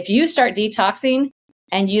 Because if you start detoxing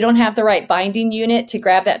and you don't have the right binding unit to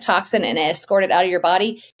grab that toxin and escort it out of your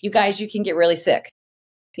body, you can get really sick.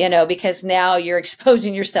 You know, because now you're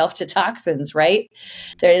exposing yourself to toxins, right?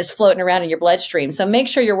 They're just floating around in your bloodstream. So make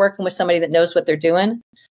sure you're working with somebody that knows what they're doing.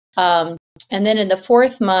 And then in the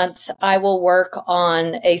fourth month, I will work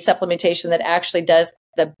on a supplementation that actually does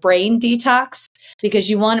the brain detox, because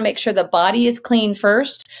you want to make sure the body is clean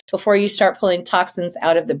first before you start pulling toxins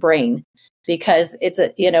out of the brain, because it's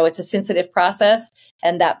a sensitive process,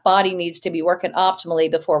 and that body needs to be working optimally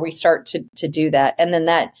before we start to do that. And then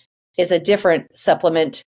that is a different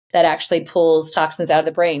supplement that actually pulls toxins out of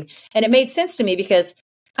the brain. And it made sense to me because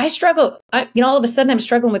I struggle. All of a sudden I'm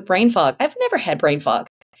struggling with brain fog. I've never had brain fog.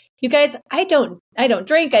 You guys, I don't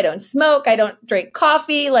drink, I don't smoke, I don't drink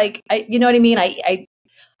coffee. You know what I mean?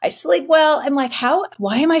 I sleep well. I'm like,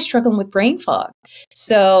 why am I struggling with brain fog?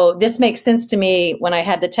 So this makes sense to me when I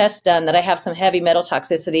had the test done that I have some heavy metal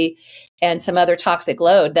toxicity and some other toxic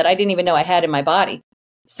load that I didn't even know I had in my body.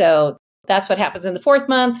 So that's what happens in the fourth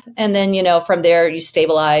month. And then, from there you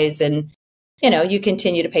stabilize and, you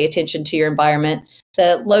continue to pay attention to your environment.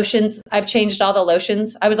 The lotions, I've changed all the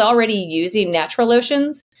lotions. I was already using natural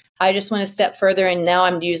lotions. I just went a step further, and now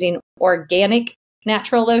I'm using organic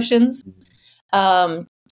natural lotions.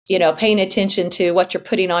 Paying attention to what you're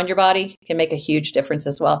putting on your body can make a huge difference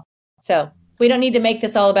as well. So we don't need to make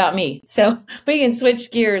this all about me. So we can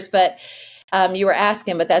switch gears, but you were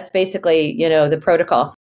asking, but that's basically, the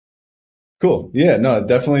protocol. Cool. Yeah, no,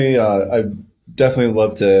 definitely. I definitely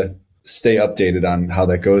love to stay updated on how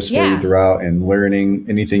that goes for you throughout, and learning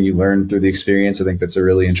anything you learn through the experience. I think that's a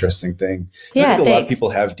really interesting thing. I think a lot of people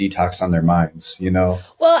have detox on their minds, Well,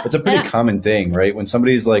 it's a pretty common thing, right? When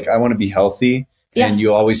somebody's like, I want to be healthy, and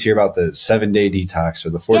you always hear about the 7-day detox or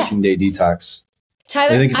the 14-day detox.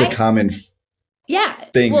 Tyler, I think it's a common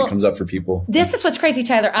thing that comes up for people. This is what's crazy,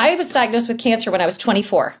 Tyler. I was diagnosed with cancer when I was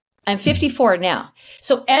 24. I'm 54 now.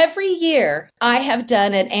 So every year I have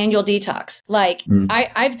done an annual detox.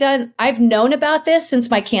 I've known about this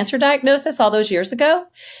since my cancer diagnosis all those years ago.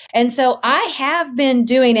 And so I have been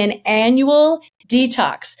doing an annual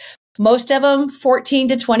detox, most of them 14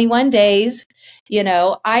 to 21 days.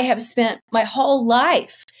 I have spent my whole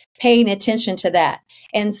life paying attention to that.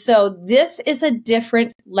 And so this is a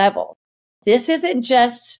different level. This is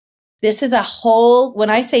a whole,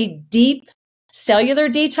 when I say deep cellular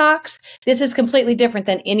detox, this is completely different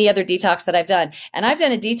than any other detox that I've done. And I've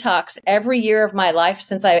done a detox every year of my life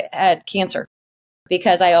since I had cancer,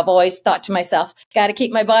 because I have always thought to myself, got to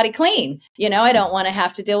keep my body clean. I don't want to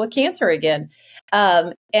have to deal with cancer again.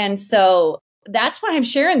 And so that's why I'm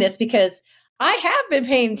sharing this, because I have been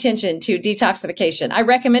paying attention to detoxification. I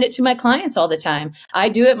recommend it to my clients all the time. I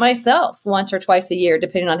do it myself once or twice a year,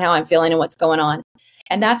 depending on how I'm feeling and what's going on.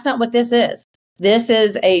 And that's not what this is. This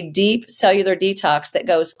is a deep cellular detox that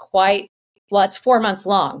goes it's 4 months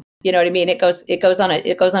long. You know what I mean? It goes on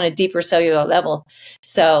a deeper cellular level.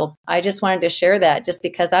 So I just wanted to share that, just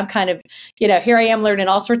because I'm kind of, here I am learning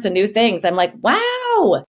all sorts of new things. I'm like,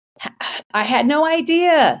 wow, I had no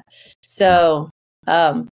idea. So,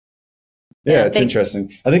 it's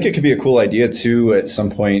interesting. I think it could be a cool idea too, at some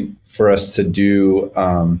point, for us to do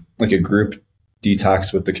like a group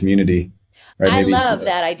detox with the community. Right? I love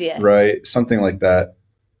that idea. Right. Something like that.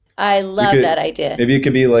 I love that idea. Maybe it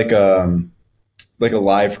could be like a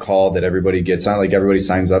live call that everybody gets on, like everybody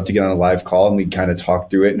signs up to get on a live call, and we kind of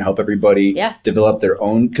talk through it and help everybody develop their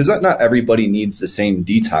own, because not everybody needs the same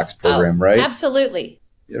detox program, right? Absolutely.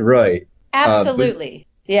 Right. Absolutely.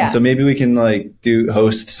 So maybe we can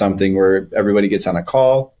host something where everybody gets on a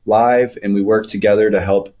call live, and we work together to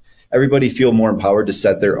help everybody feel more empowered to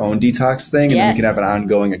set their own detox thing. And then we can have an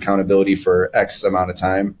ongoing accountability for X amount of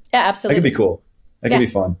time. Yeah, absolutely. That could be cool. That could be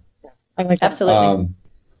fun. I like that. Absolutely.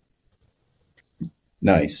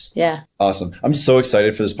 Nice. Yeah. Awesome. I'm so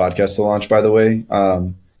excited for this podcast to launch, by the way.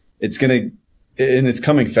 It's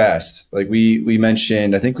coming fast. Like we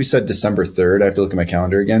mentioned, I think we said December 3rd. I have to look at my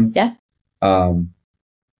calendar again. Yeah.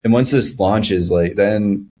 And once this launches, like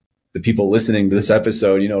then the people listening to this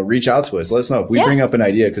episode, reach out to us. Let us know if we bring up an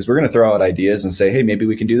idea, because we're going to throw out ideas and say, hey, maybe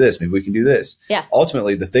we can do this. Maybe we can do this. Yeah.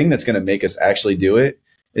 Ultimately, the thing that's going to make us actually do it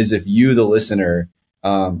is if you, the listener,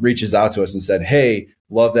 reaches out to us and said, hey,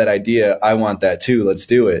 love that idea. I want that too. Let's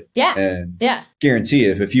do it. Yeah. And guarantee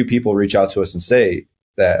if a few people reach out to us and say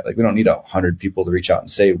that, like, we don't need 100 people to reach out and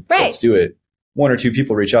say, let's do it. 1 or 2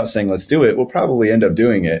 people reach out saying, let's do it. We'll probably end up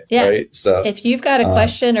doing it. Yeah. Right. So if you've got a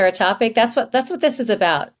question or a topic, that's what this is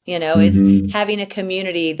about, is having a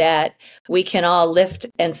community that we can all lift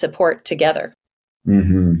and support together.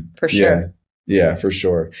 For sure. Yeah, for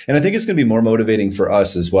sure. And I think it's going to be more motivating for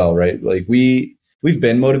us as well, right? Like we've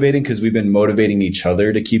been motivating because we've been motivating each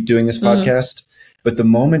other to keep doing this podcast. But the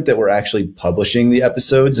moment that we're actually publishing the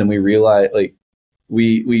episodes and we realize, like,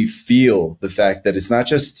 we feel the fact that it's not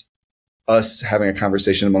just us having a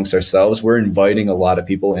conversation amongst ourselves, we're inviting a lot of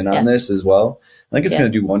people in on this as well. I think it's going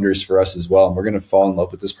to do wonders for us as well. And we're going to fall in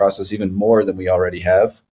love with this process even more than we already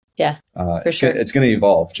have. Yeah, for sure. It's going to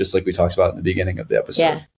evolve, just like we talked about in the beginning of the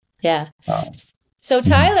episode. Yeah. So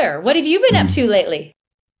Tyler, what have you been up to lately?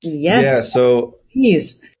 Yes. Yeah. So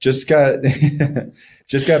just got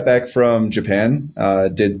back from Japan.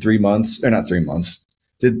 Did 3 months, or not 3 months,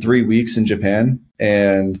 did 3 weeks in Japan.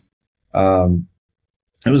 And,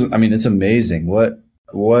 it's amazing. What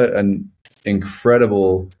an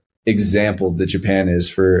incredible example that Japan is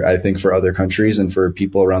for other countries and for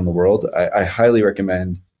people around the world. I highly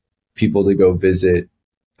recommend people to go visit,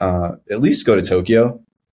 at least go to Tokyo,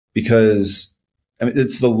 because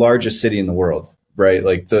it's the largest city in the world, right?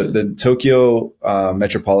 Like the Tokyo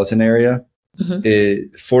metropolitan area,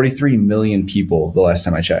 43 million people the last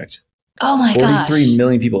time I checked. Oh my gosh. 43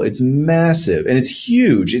 million people. It's massive and it's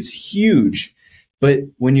huge. It's huge. But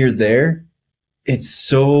when you're there, it's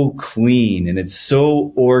so clean and it's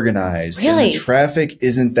so organized. Really? And the traffic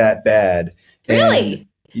isn't that bad. Really?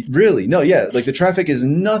 Really? No, yeah. Like the traffic is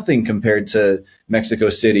nothing compared to Mexico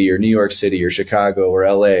City or New York City or Chicago or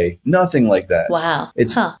LA. Nothing like that. Wow.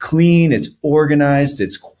 It's clean. It's organized.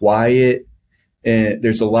 It's quiet. And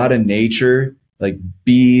there's a lot of nature, like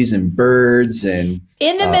bees and birds and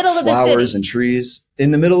in the middle of the city. Flowers and trees in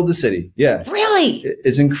the middle of the city. Yeah. Really?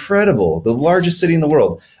 It's incredible. The largest city in the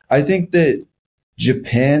world. I think that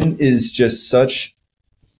Japan is just such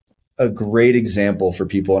a great example for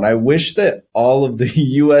people. And I wish that all of the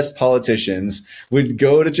US politicians would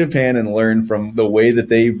go to Japan and learn from the way that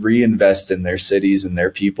they reinvest in their cities and their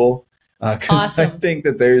people. Because I think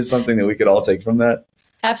that there is something that we could all take from that.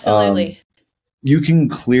 Absolutely. You can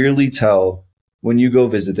clearly tell when you go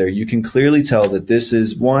visit there, you can clearly tell that this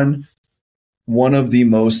is one of the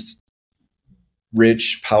most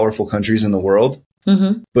rich, powerful countries in the world.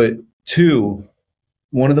 But 2,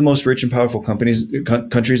 one of the most rich and powerful countries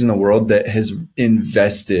in the world that has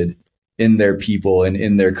invested in their people and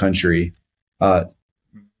in their country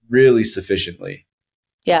really sufficiently.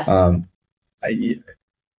 Yeah.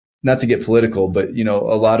 Not to get political, but a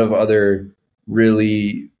lot of other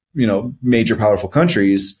really major powerful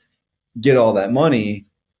countries get all that money.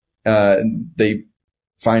 They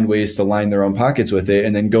find ways to line their own pockets with it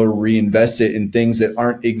and then go reinvest it in things that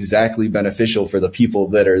aren't exactly beneficial for the people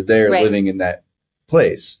that are there living in that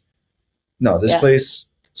place. No, this place,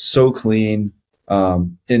 so clean.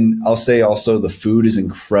 And I'll say also the food is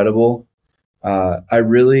incredible.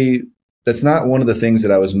 That's not one of the things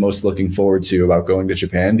that I was most looking forward to about going to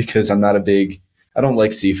Japan, because I don't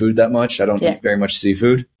like seafood that much. I don't eat very much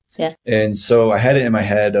seafood. Yeah. And so I had it in my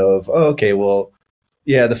head of,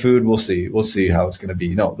 the food, we'll see how it's going to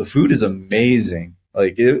be. No, the food is amazing.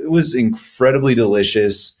 Like it was incredibly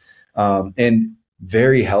delicious, and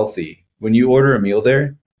very healthy when you order a meal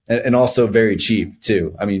there, and also very cheap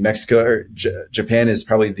too. I mean, Japan is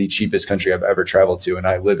probably the cheapest country I've ever traveled to. And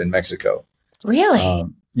I live in Mexico. Really?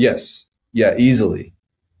 Yes. Yeah. Easily,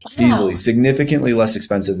 significantly less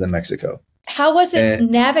expensive than Mexico. How was it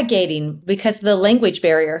navigating because of the language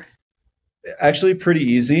barrier? Actually pretty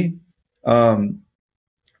easy.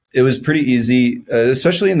 It was pretty easy,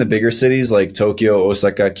 especially in the bigger cities like Tokyo,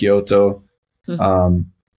 Osaka, Kyoto. A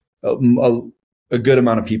good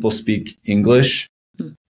amount of people speak English,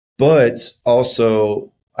 but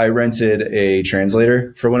also I rented a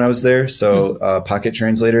translator for when I was there. So a pocket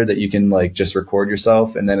translator that you can like just record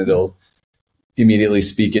yourself and then it'll immediately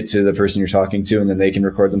speak it to the person you're talking to, and then they can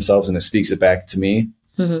record themselves and it speaks it back to me.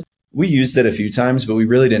 Mm-hmm. We used it a few times, but we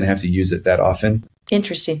really didn't have to use it that often.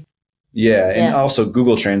 Interesting. Yeah. And also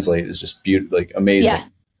Google Translate is just amazing.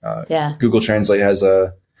 Google Translate has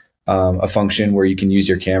a function where you can use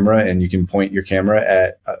your camera and you can point your camera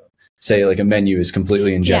at, say like a menu is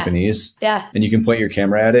completely in Japanese. Yeah. And you can point your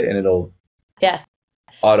camera at it and it'll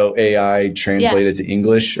auto AI translate it to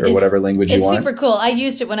English or whatever language you want. It's super cool. I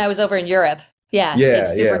used it when I was over in Europe. Yeah.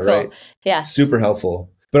 Yeah. It's super cool. Right. Yeah. Super helpful.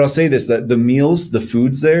 But I'll say this, that the meals, the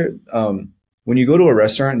foods there, when you go to a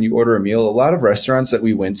restaurant and you order a meal, a lot of restaurants that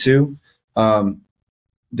we went to,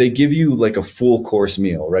 they give you like a full course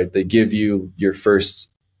meal, right? They give you your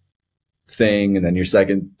first thing and then your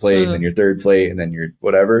second plate and then your third plate and then your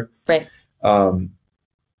whatever. Right.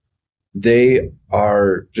 They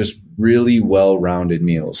are just really well-rounded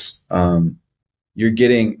meals. You're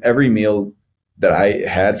getting every meal that I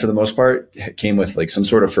had for the most part came with like some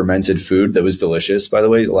sort of fermented food that was delicious. By the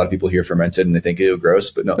way, a lot of people hear fermented and they think, ew, gross,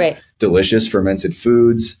 but no, delicious fermented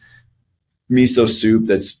foods, miso soup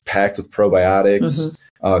that's packed with probiotics,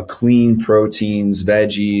 clean proteins,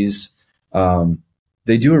 veggies.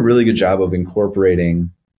 They do a really good job of incorporating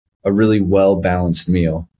a really well-balanced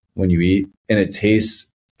meal when you eat, and it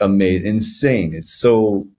tastes amazing, insane. It's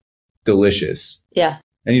so delicious. Yeah.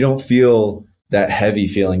 And you don't feel that heavy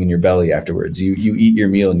feeling in your belly afterwards. You eat your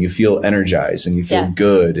meal and you feel energized and you feel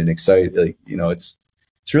good and excited. Like, it's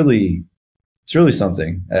really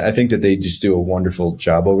something. I think that they just do a wonderful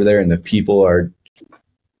job over there, and the people are,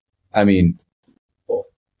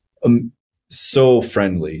 so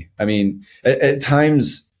friendly. At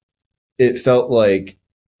times it felt like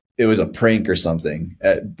it was a prank or something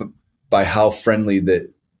by how friendly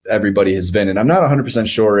that everybody has been. And I'm not 100%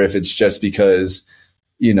 sure if it's just because,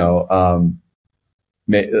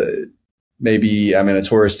 maybe I'm in a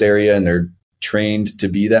tourist area and they're trained to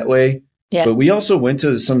be that way. Yeah. But we also went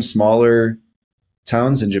to some smaller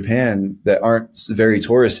towns in Japan that aren't very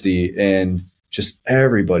touristy, and just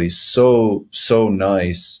everybody's so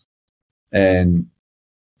nice. And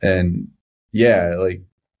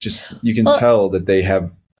just, you can tell that they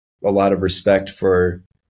have a lot of respect for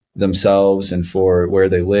themselves and for where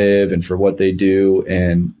they live and for what they do.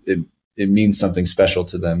 And it means something special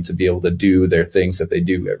to them to be able to do their things that they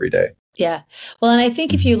do every day. Yeah. Well, and I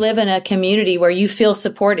think if you live in a community where you feel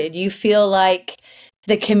supported, you feel like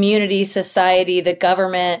the community, society, the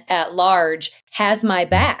government at large has my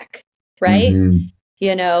back, right? Mm-hmm.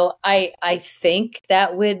 I think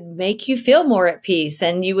that would make you feel more at peace,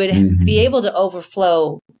 and you would be able to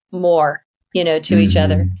overflow more, to each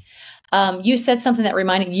other. You said something that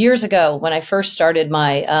reminded years ago when I first started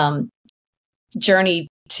my journey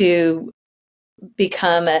to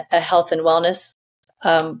become a health and wellness,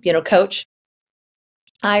 coach.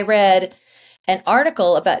 I read an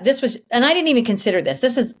article about this and I didn't even consider this.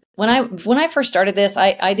 This is when I first started this,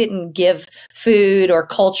 I didn't give food or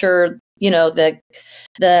culture, the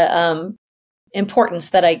importance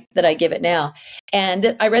that I give it now.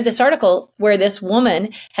 And I read this article where this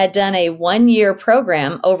woman had done a 1-year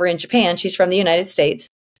program over in Japan. She's from the United States,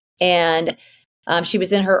 and she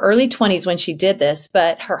was in her early 20s when she did this,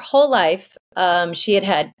 but her whole life, she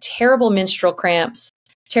had terrible menstrual cramps,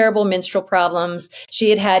 terrible menstrual problems.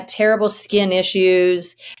 She had terrible skin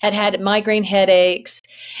issues, had migraine headaches,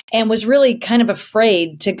 and was really kind of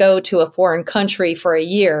afraid to go to a foreign country for a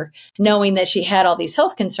year, knowing that she had all these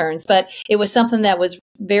health concerns. But it was something that was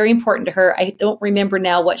very important to her. I don't remember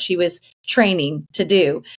now what she was training to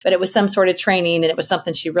do, but it was some sort of training, and it was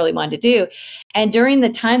something she really wanted to do. And during the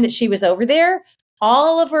time that she was over there,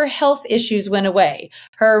 all of her health issues went away,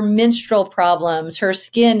 her menstrual problems, her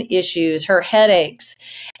skin issues, her headaches.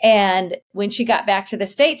 And when she got back to the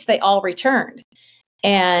States, they all returned.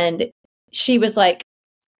 And she was like,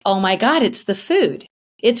 oh my God, it's the food.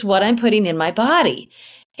 It's what I'm putting in my body.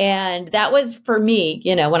 And that was for me,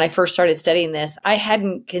 when I first started studying this, I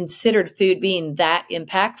hadn't considered food being that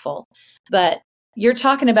impactful. But you're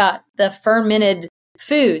talking about the fermented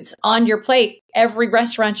foods on your plate every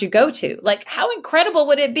restaurant you go to. Like, how incredible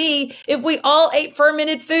would it be if we all ate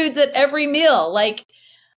fermented foods at every meal? Like,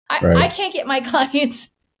 I can't get my clients,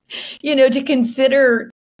 to consider,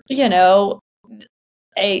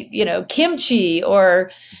 kimchi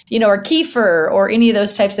or kefir or any of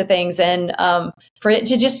those types of things. And for it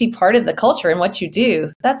to just be part of the culture and what you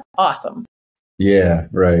do, that's awesome. Yeah,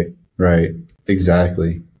 right.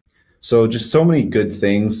 Exactly. So just so many good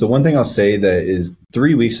things. The one thing I'll say that is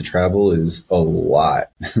 3 weeks of travel is a lot.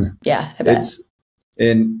 Yeah, I bet.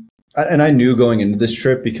 And and I knew going into this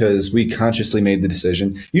trip because we consciously made the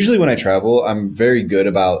decision. Usually when I travel, I'm very good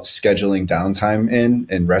about scheduling downtime in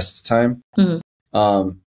and rest time.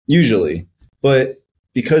 Usually, but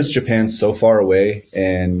because Japan's so far away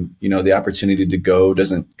and, you know, the opportunity to go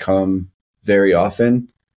doesn't come very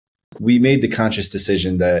often, we made the conscious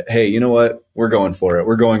decision that, hey, you know what? We're going for it.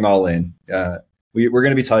 We're going all in. We're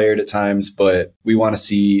going to be tired at times, but we want to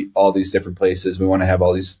see all these different places. We want to have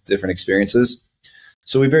all these different experiences.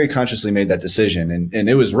 So we very consciously made that decision, and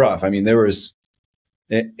it was rough. I mean, there was,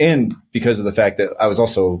 and because of the fact that I was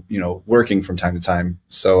also, you know, working from time to time.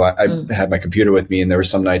 So I had my computer with me, and there were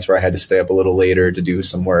some nights where I had to stay up a little later to do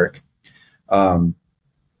some work. And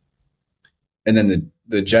then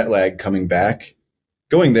the jet lag coming back,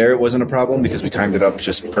 going there, it wasn't a problem because we timed it up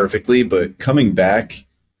just perfectly, but coming back,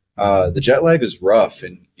 the jet lag was rough.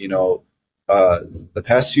 And, you know, the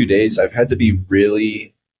past few days I've had to be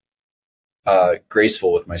really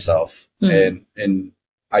graceful with myself. And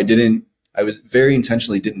I was very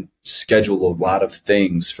intentionally didn't schedule a lot of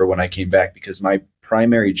things for when I came back, because my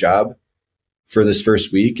primary job for this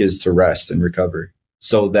first week is to rest and recover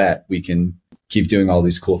so that we can keep doing all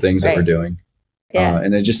these cool things that we're doing.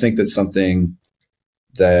 And I just think that's something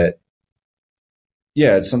that,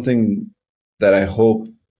 it's something that I hope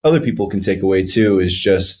other people can take away too, is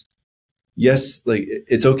just, yes, like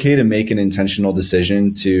it's okay to make an intentional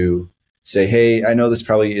decision to say, hey, I know this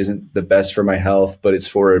probably isn't the best for my health, but it's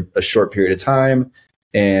for a short period of time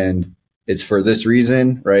and it's for this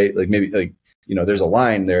reason, right? Like maybe like, you know, there's a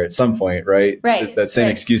line there at some point, right? That same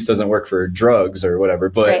excuse doesn't work for drugs or whatever,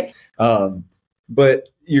 but, but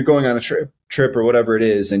you're going on a trip or whatever it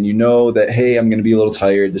is, and you know that, hey, I'm going to be a little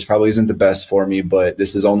tired. This probably isn't the best for me, but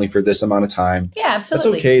this is only for this amount of time. Yeah,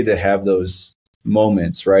 absolutely. It's okay to have those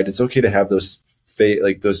moments, right? It's okay to have those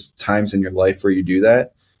those times in your life where you do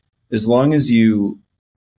that, as long as you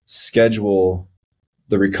schedule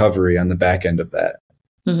the recovery on the back end of that.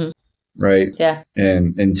 Right. Yeah.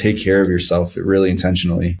 And take care of yourself really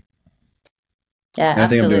intentionally. Yeah. And I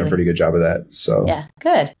think I'm doing a pretty good job of that. So yeah.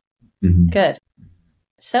 Good. Good.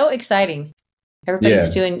 So exciting. Everybody's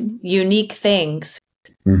doing unique things.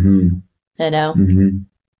 You know? And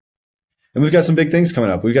we've got some big things coming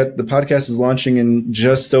up. The podcast is launching in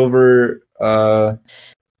just over,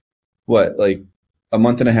 like a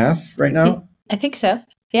month and a half right now? I think so.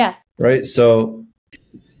 Yeah. Right. So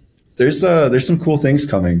there's some cool things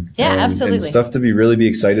coming. Yeah, absolutely. And stuff to be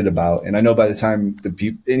excited about. And I know by the time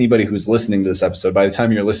anybody who's listening to this episode, by the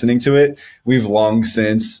time you're listening to it, we've long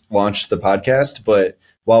since launched the podcast. But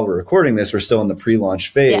while we're recording this, we're still in the pre-launch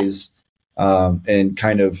phase, and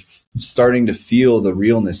kind of starting to feel the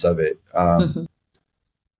realness of it.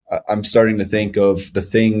 I'm starting to think of the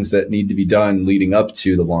things that need to be done leading up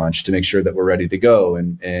to the launch to make sure that we're ready to go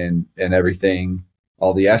and everything,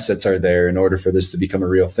 all the assets are there in order for this to become a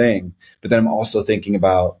real thing. But then I'm also thinking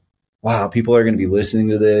about, wow, people are going to be listening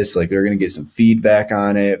to this. Like they're going to get some feedback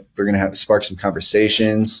on it. We're going to spark some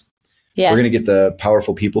conversations. We're going to get the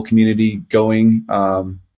powerful people community going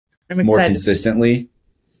more consistently.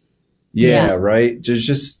 Right. There's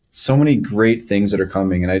just so many great things that are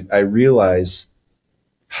coming. And I realize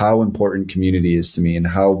how important community is to me and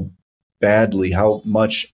how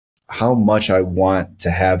much I want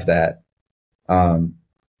to have that. And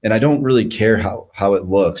I don't really care how it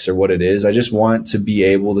looks or what it is. I just want to be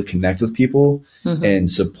able to connect with people and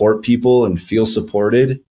support people and feel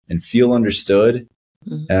supported and feel understood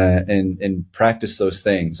and practice those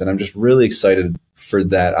things. And I'm just really excited for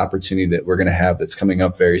that opportunity that we're going to have that's coming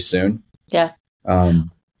up very soon. Yeah. Well,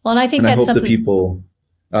 and I think that's something.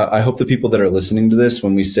 I hope the people that are listening to this,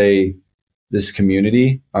 when we say this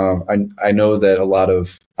community, I know that a lot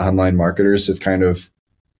of online marketers have kind of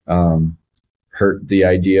hurt the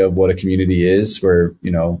idea of what a community is, where, you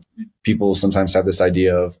know, people sometimes have this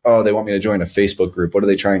idea of, oh, they want me to join a Facebook group. What are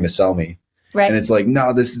they trying to sell me? Right. And it's like,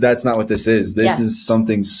 no, that's not what this is. This is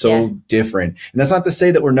something so different. And that's not to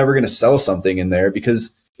say that we're never going to sell something in there,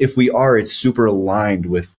 because if we are, it's super aligned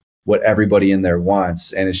with what everybody in there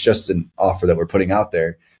wants. And it's just an offer that we're putting out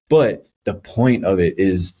there. But the point of it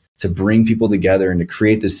is to bring people together and to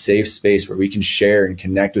create this safe space where we can share and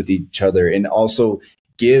connect with each other and also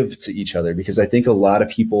give to each other, because I think a lot of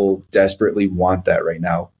people desperately want that right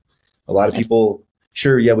now. A lot of people,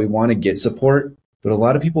 sure, we want to get support, but a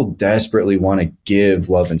lot of people desperately want to give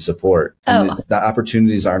love and support. And the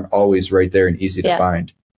opportunities aren't always right there and easy to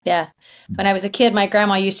find. Yeah. When I was a kid, my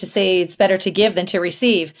grandma used to say it's better to give than to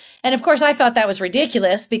receive. And of course, I thought that was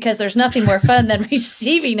ridiculous, because there's nothing more fun than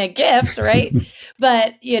receiving a gift, right?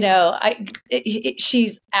 But, you know,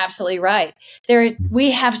 she's absolutely right.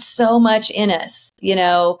 We have so much in us, you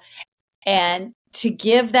know, and to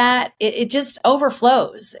give that, it just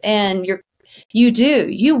overflows, and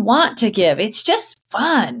you want to give. It's just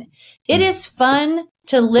fun. It is fun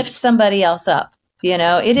to lift somebody else up.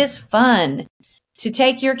 It is fun to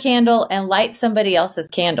take your candle and light somebody else's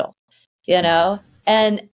candle,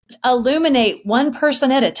 and illuminate one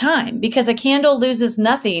person at a time, because a candle loses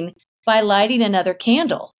nothing by lighting another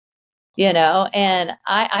candle, and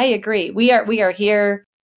I agree. We are here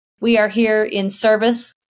in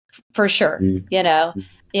service for sure,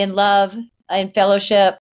 in love, in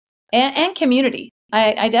fellowship, and community.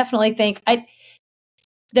 I definitely think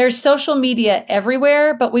there's social media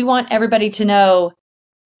everywhere, but we want everybody to know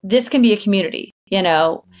this can be a community.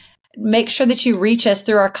 Make sure that you reach us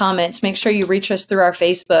through our comments. Make sure you reach us through our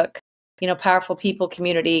Facebook, Powerful People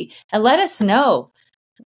community, and let us know,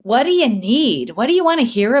 what do you need? What do you want to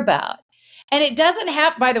hear about? And it doesn't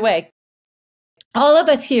have, by the way, all of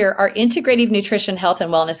us here are integrative nutrition, health,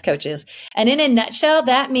 and wellness coaches. And in a nutshell,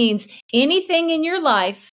 that means anything in your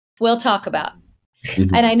life we'll talk about.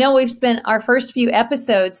 Mm-hmm. And I know we've spent our first few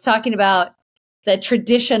episodes talking about the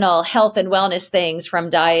traditional health and wellness things, from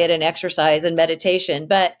diet and exercise and meditation,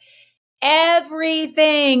 but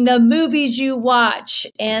everything, the movies you watch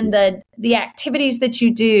and the activities that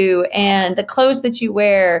you do and the clothes that you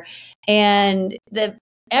wear and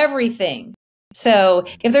everything. So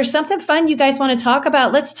if there's something fun you guys want to talk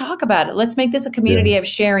about, let's talk about it. Let's make this a community of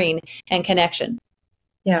sharing and connection.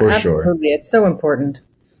 Yeah, for absolutely. Sure. It's so important.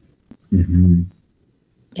 Mm-hmm.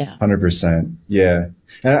 Yeah. 100%. Yeah.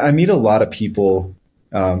 And I meet a lot of people,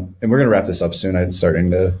 and we're going to wrap this up soon. It's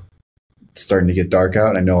starting to get dark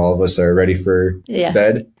out. I know all of us are ready for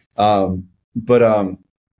bed. But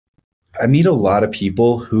I meet a lot of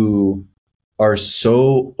people who are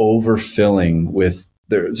so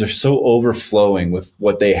they're so overflowing with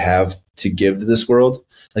what they have to give to this world.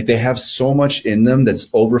 Like, they have so much in them that's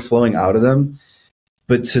overflowing out of them,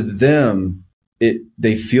 but to them,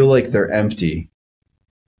 they feel like they're empty.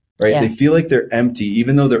 Right? Yeah. They feel like they're empty,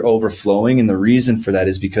 even though they're overflowing. And the reason for that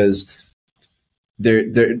is because they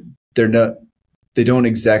don't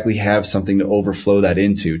exactly have something to overflow that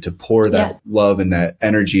into, to pour that love and that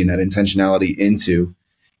energy and that intentionality into.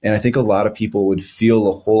 And I think a lot of people would feel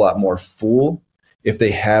a whole lot more full if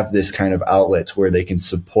they have this kind of outlet where they can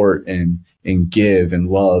support and give and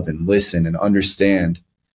love and listen and understand.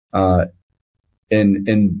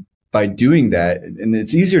 And by doing that, and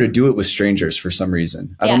it's easier to do it with strangers for some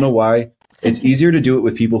reason. I don't know why. It's easier to do it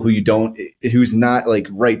with people who's not like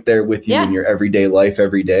right there with you in your everyday life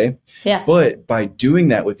every day. Yeah. But by doing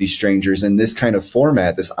that with these strangers in this kind of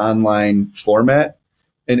format, this online format,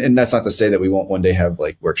 and that's not to say that we won't one day have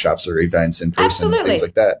like workshops or events in person, and things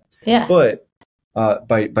like that. Yeah. But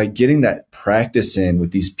by getting that practice in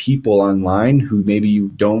with these people online who maybe you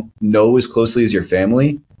don't know as closely as your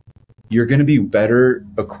family, you're going to be better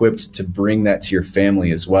equipped to bring that to your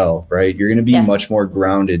family as well, right? You're going to be much more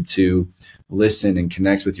grounded to listen and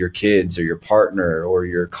connect with your kids or your partner or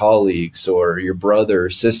your colleagues or your brother or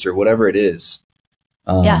sister, whatever it is.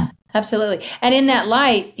 Yeah, absolutely. And in that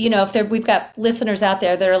light, if we've got listeners out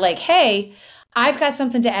there that are like, hey, I've got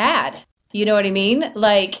something to add. You know what I mean?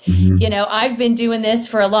 Like, I've been doing this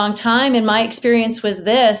for a long time and my experience was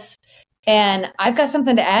this, and I've got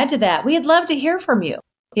something to add to that. We'd love to hear from you.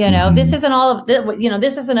 This isn't all of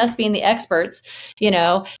this isn't us being the experts,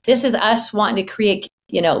 this is us wanting to create,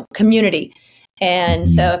 community. And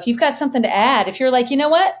so if you've got something to add, if you're like, you know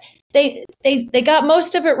what, they got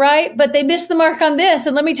most of it right, but they missed the mark on this.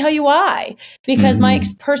 And let me tell you why, because my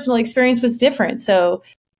personal experience was different. So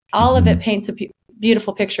all of it paints a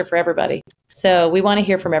beautiful picture for everybody. So we want to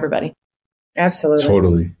hear from everybody. Absolutely.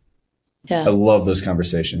 Totally. Yeah. I love those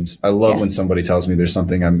conversations. I love when somebody tells me there's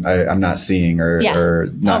something I'm not seeing or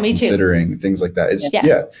not considering, things like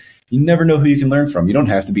that. You never know who you can learn from. You don't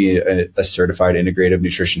have to be a certified integrative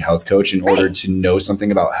nutrition health coach in order to know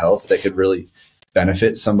something about health that could really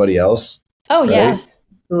benefit somebody else. Oh, right? Yeah.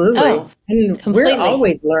 Absolutely. Oh, and completely. We're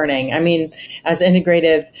always learning. I mean, as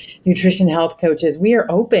integrative nutrition health coaches, we are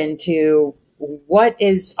open to what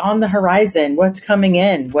is on the horizon, what's coming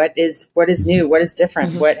in, what is new, what is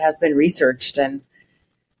different, what has been researched. And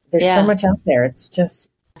there's so much out there. It's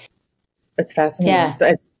fascinating. Yeah.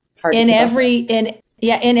 It's hard in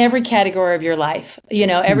every category of your life,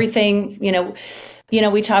 everything,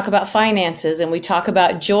 we talk about finances and we talk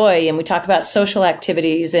about joy and we talk about social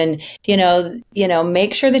activities and,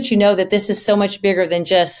 make sure that that this is so much bigger than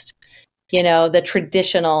just, the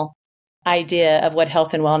traditional idea of what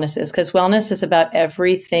health and wellness is, because wellness is about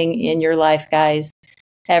everything in your life, guys.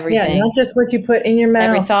 Everything. Yeah, not just what you put in your mouth.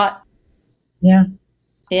 Every thought. Yeah.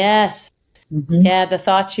 Yes. Mm-hmm. Yeah, the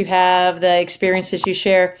thoughts you have, the experiences you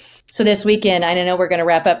share. So this weekend, I know we're going to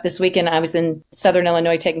wrap up this weekend. I was in Southern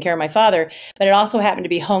Illinois taking care of my father, but it also happened to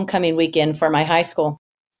be homecoming weekend for my high school.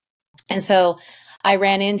 And so I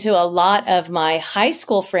ran into a lot of my high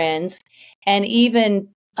school friends and even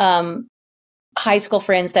high school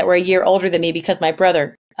friends that were a year older than me because my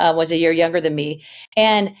brother was a year younger than me.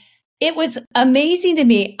 And it was amazing to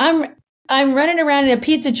me. I'm running around in a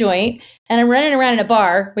pizza joint and I'm running around in a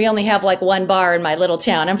bar. We only have like one bar in my little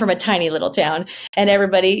town. I'm from a tiny little town, and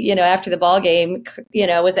everybody, after the ball game,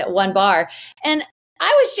 was at one bar. And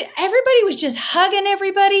everybody was just hugging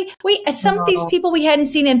everybody. Some of these people we hadn't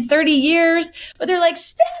seen in 30 years, but they're like,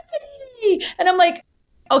 Stephanie. And I'm like,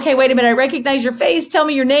 okay, wait a minute. I recognize your face. Tell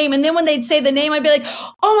me your name. And then when they'd say the name, I'd be like,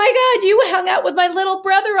 oh my God, you hung out with my little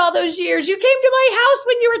brother all those years. You came to my house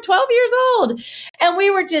when you were 12 years old. And we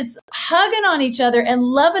were just hugging on each other and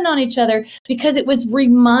loving on each other because it was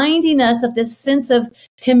reminding us of this sense of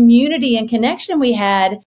community and connection we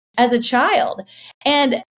had as a child.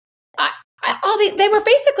 And they were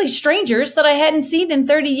basically strangers that I hadn't seen in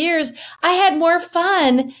 30 years. I had more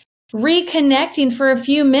fun reconnecting for a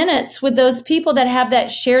few minutes with those people that have that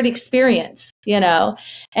shared experience,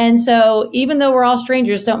 And so even though we're all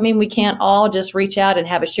strangers, don't mean we can't all just reach out and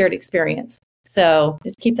have a shared experience. So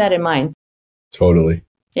just keep that in mind. Totally.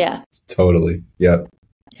 Yeah. Totally. Yep.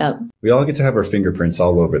 We all get to have our fingerprints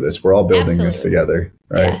all over this. We're all building this together,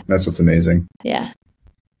 right? Yeah. That's what's amazing. Yeah.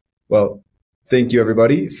 Well, thank you,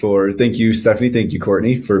 everybody. Thank you, Stephanie. Thank you,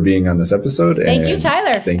 Courtney, for being on this episode. Thank you,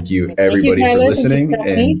 Tyler. Thank you, everybody, for listening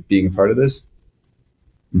and being a part of this.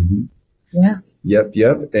 Mm-hmm. Yeah.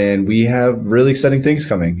 Yep. And we have really exciting things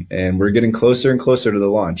coming, and we're getting closer and closer to the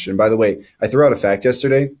launch. And by the way, I threw out a fact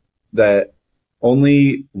yesterday that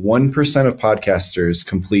only 1% of podcasters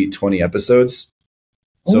complete 20 episodes.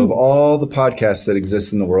 So of all the podcasts that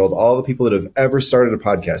exist in the world, all the people that have ever started a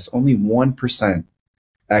podcast, only 1%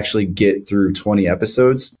 actually get through 20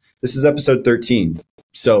 episodes. This is episode 13.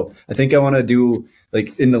 So I think I want to do,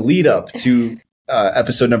 like, in the lead up to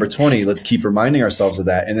episode number 20, let's keep reminding ourselves of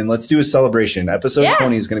that. And then let's do a celebration. Episode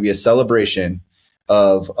 20 is going to be a celebration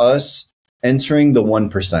of us entering the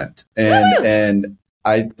 1%. And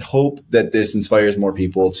I hope that this inspires more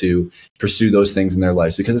people to pursue those things in their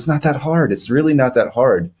lives, because it's not that hard. It's really not that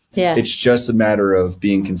hard. Yeah. It's just a matter of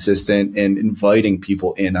being consistent and inviting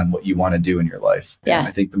people in on what you want to do in your life. Yeah. And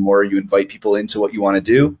I think the more you invite people into what you want to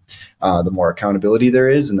do, the more accountability there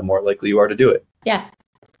is and the more likely you are to do it. Yeah,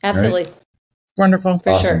 absolutely. Right? Wonderful.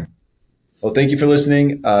 For sure. Well, thank you for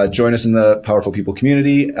listening. Join us in the Powerful People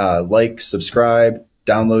community. Like, subscribe.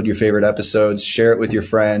 Download your favorite episodes, share it with your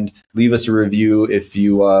friend, leave us a review if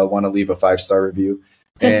you want to leave a 5-star review.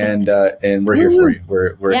 And we're here for you.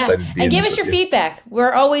 We're excited to be in and give this us your with you. feedback.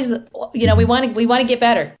 We're always, we want to get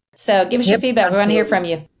better. So give us your feedback. We want to hear from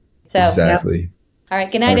you. So exactly. All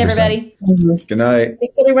right. Good night, 100%. Everybody. Good night.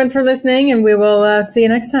 Thanks everyone for listening, and we will see you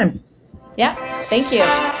next time. Yeah. Thank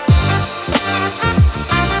you.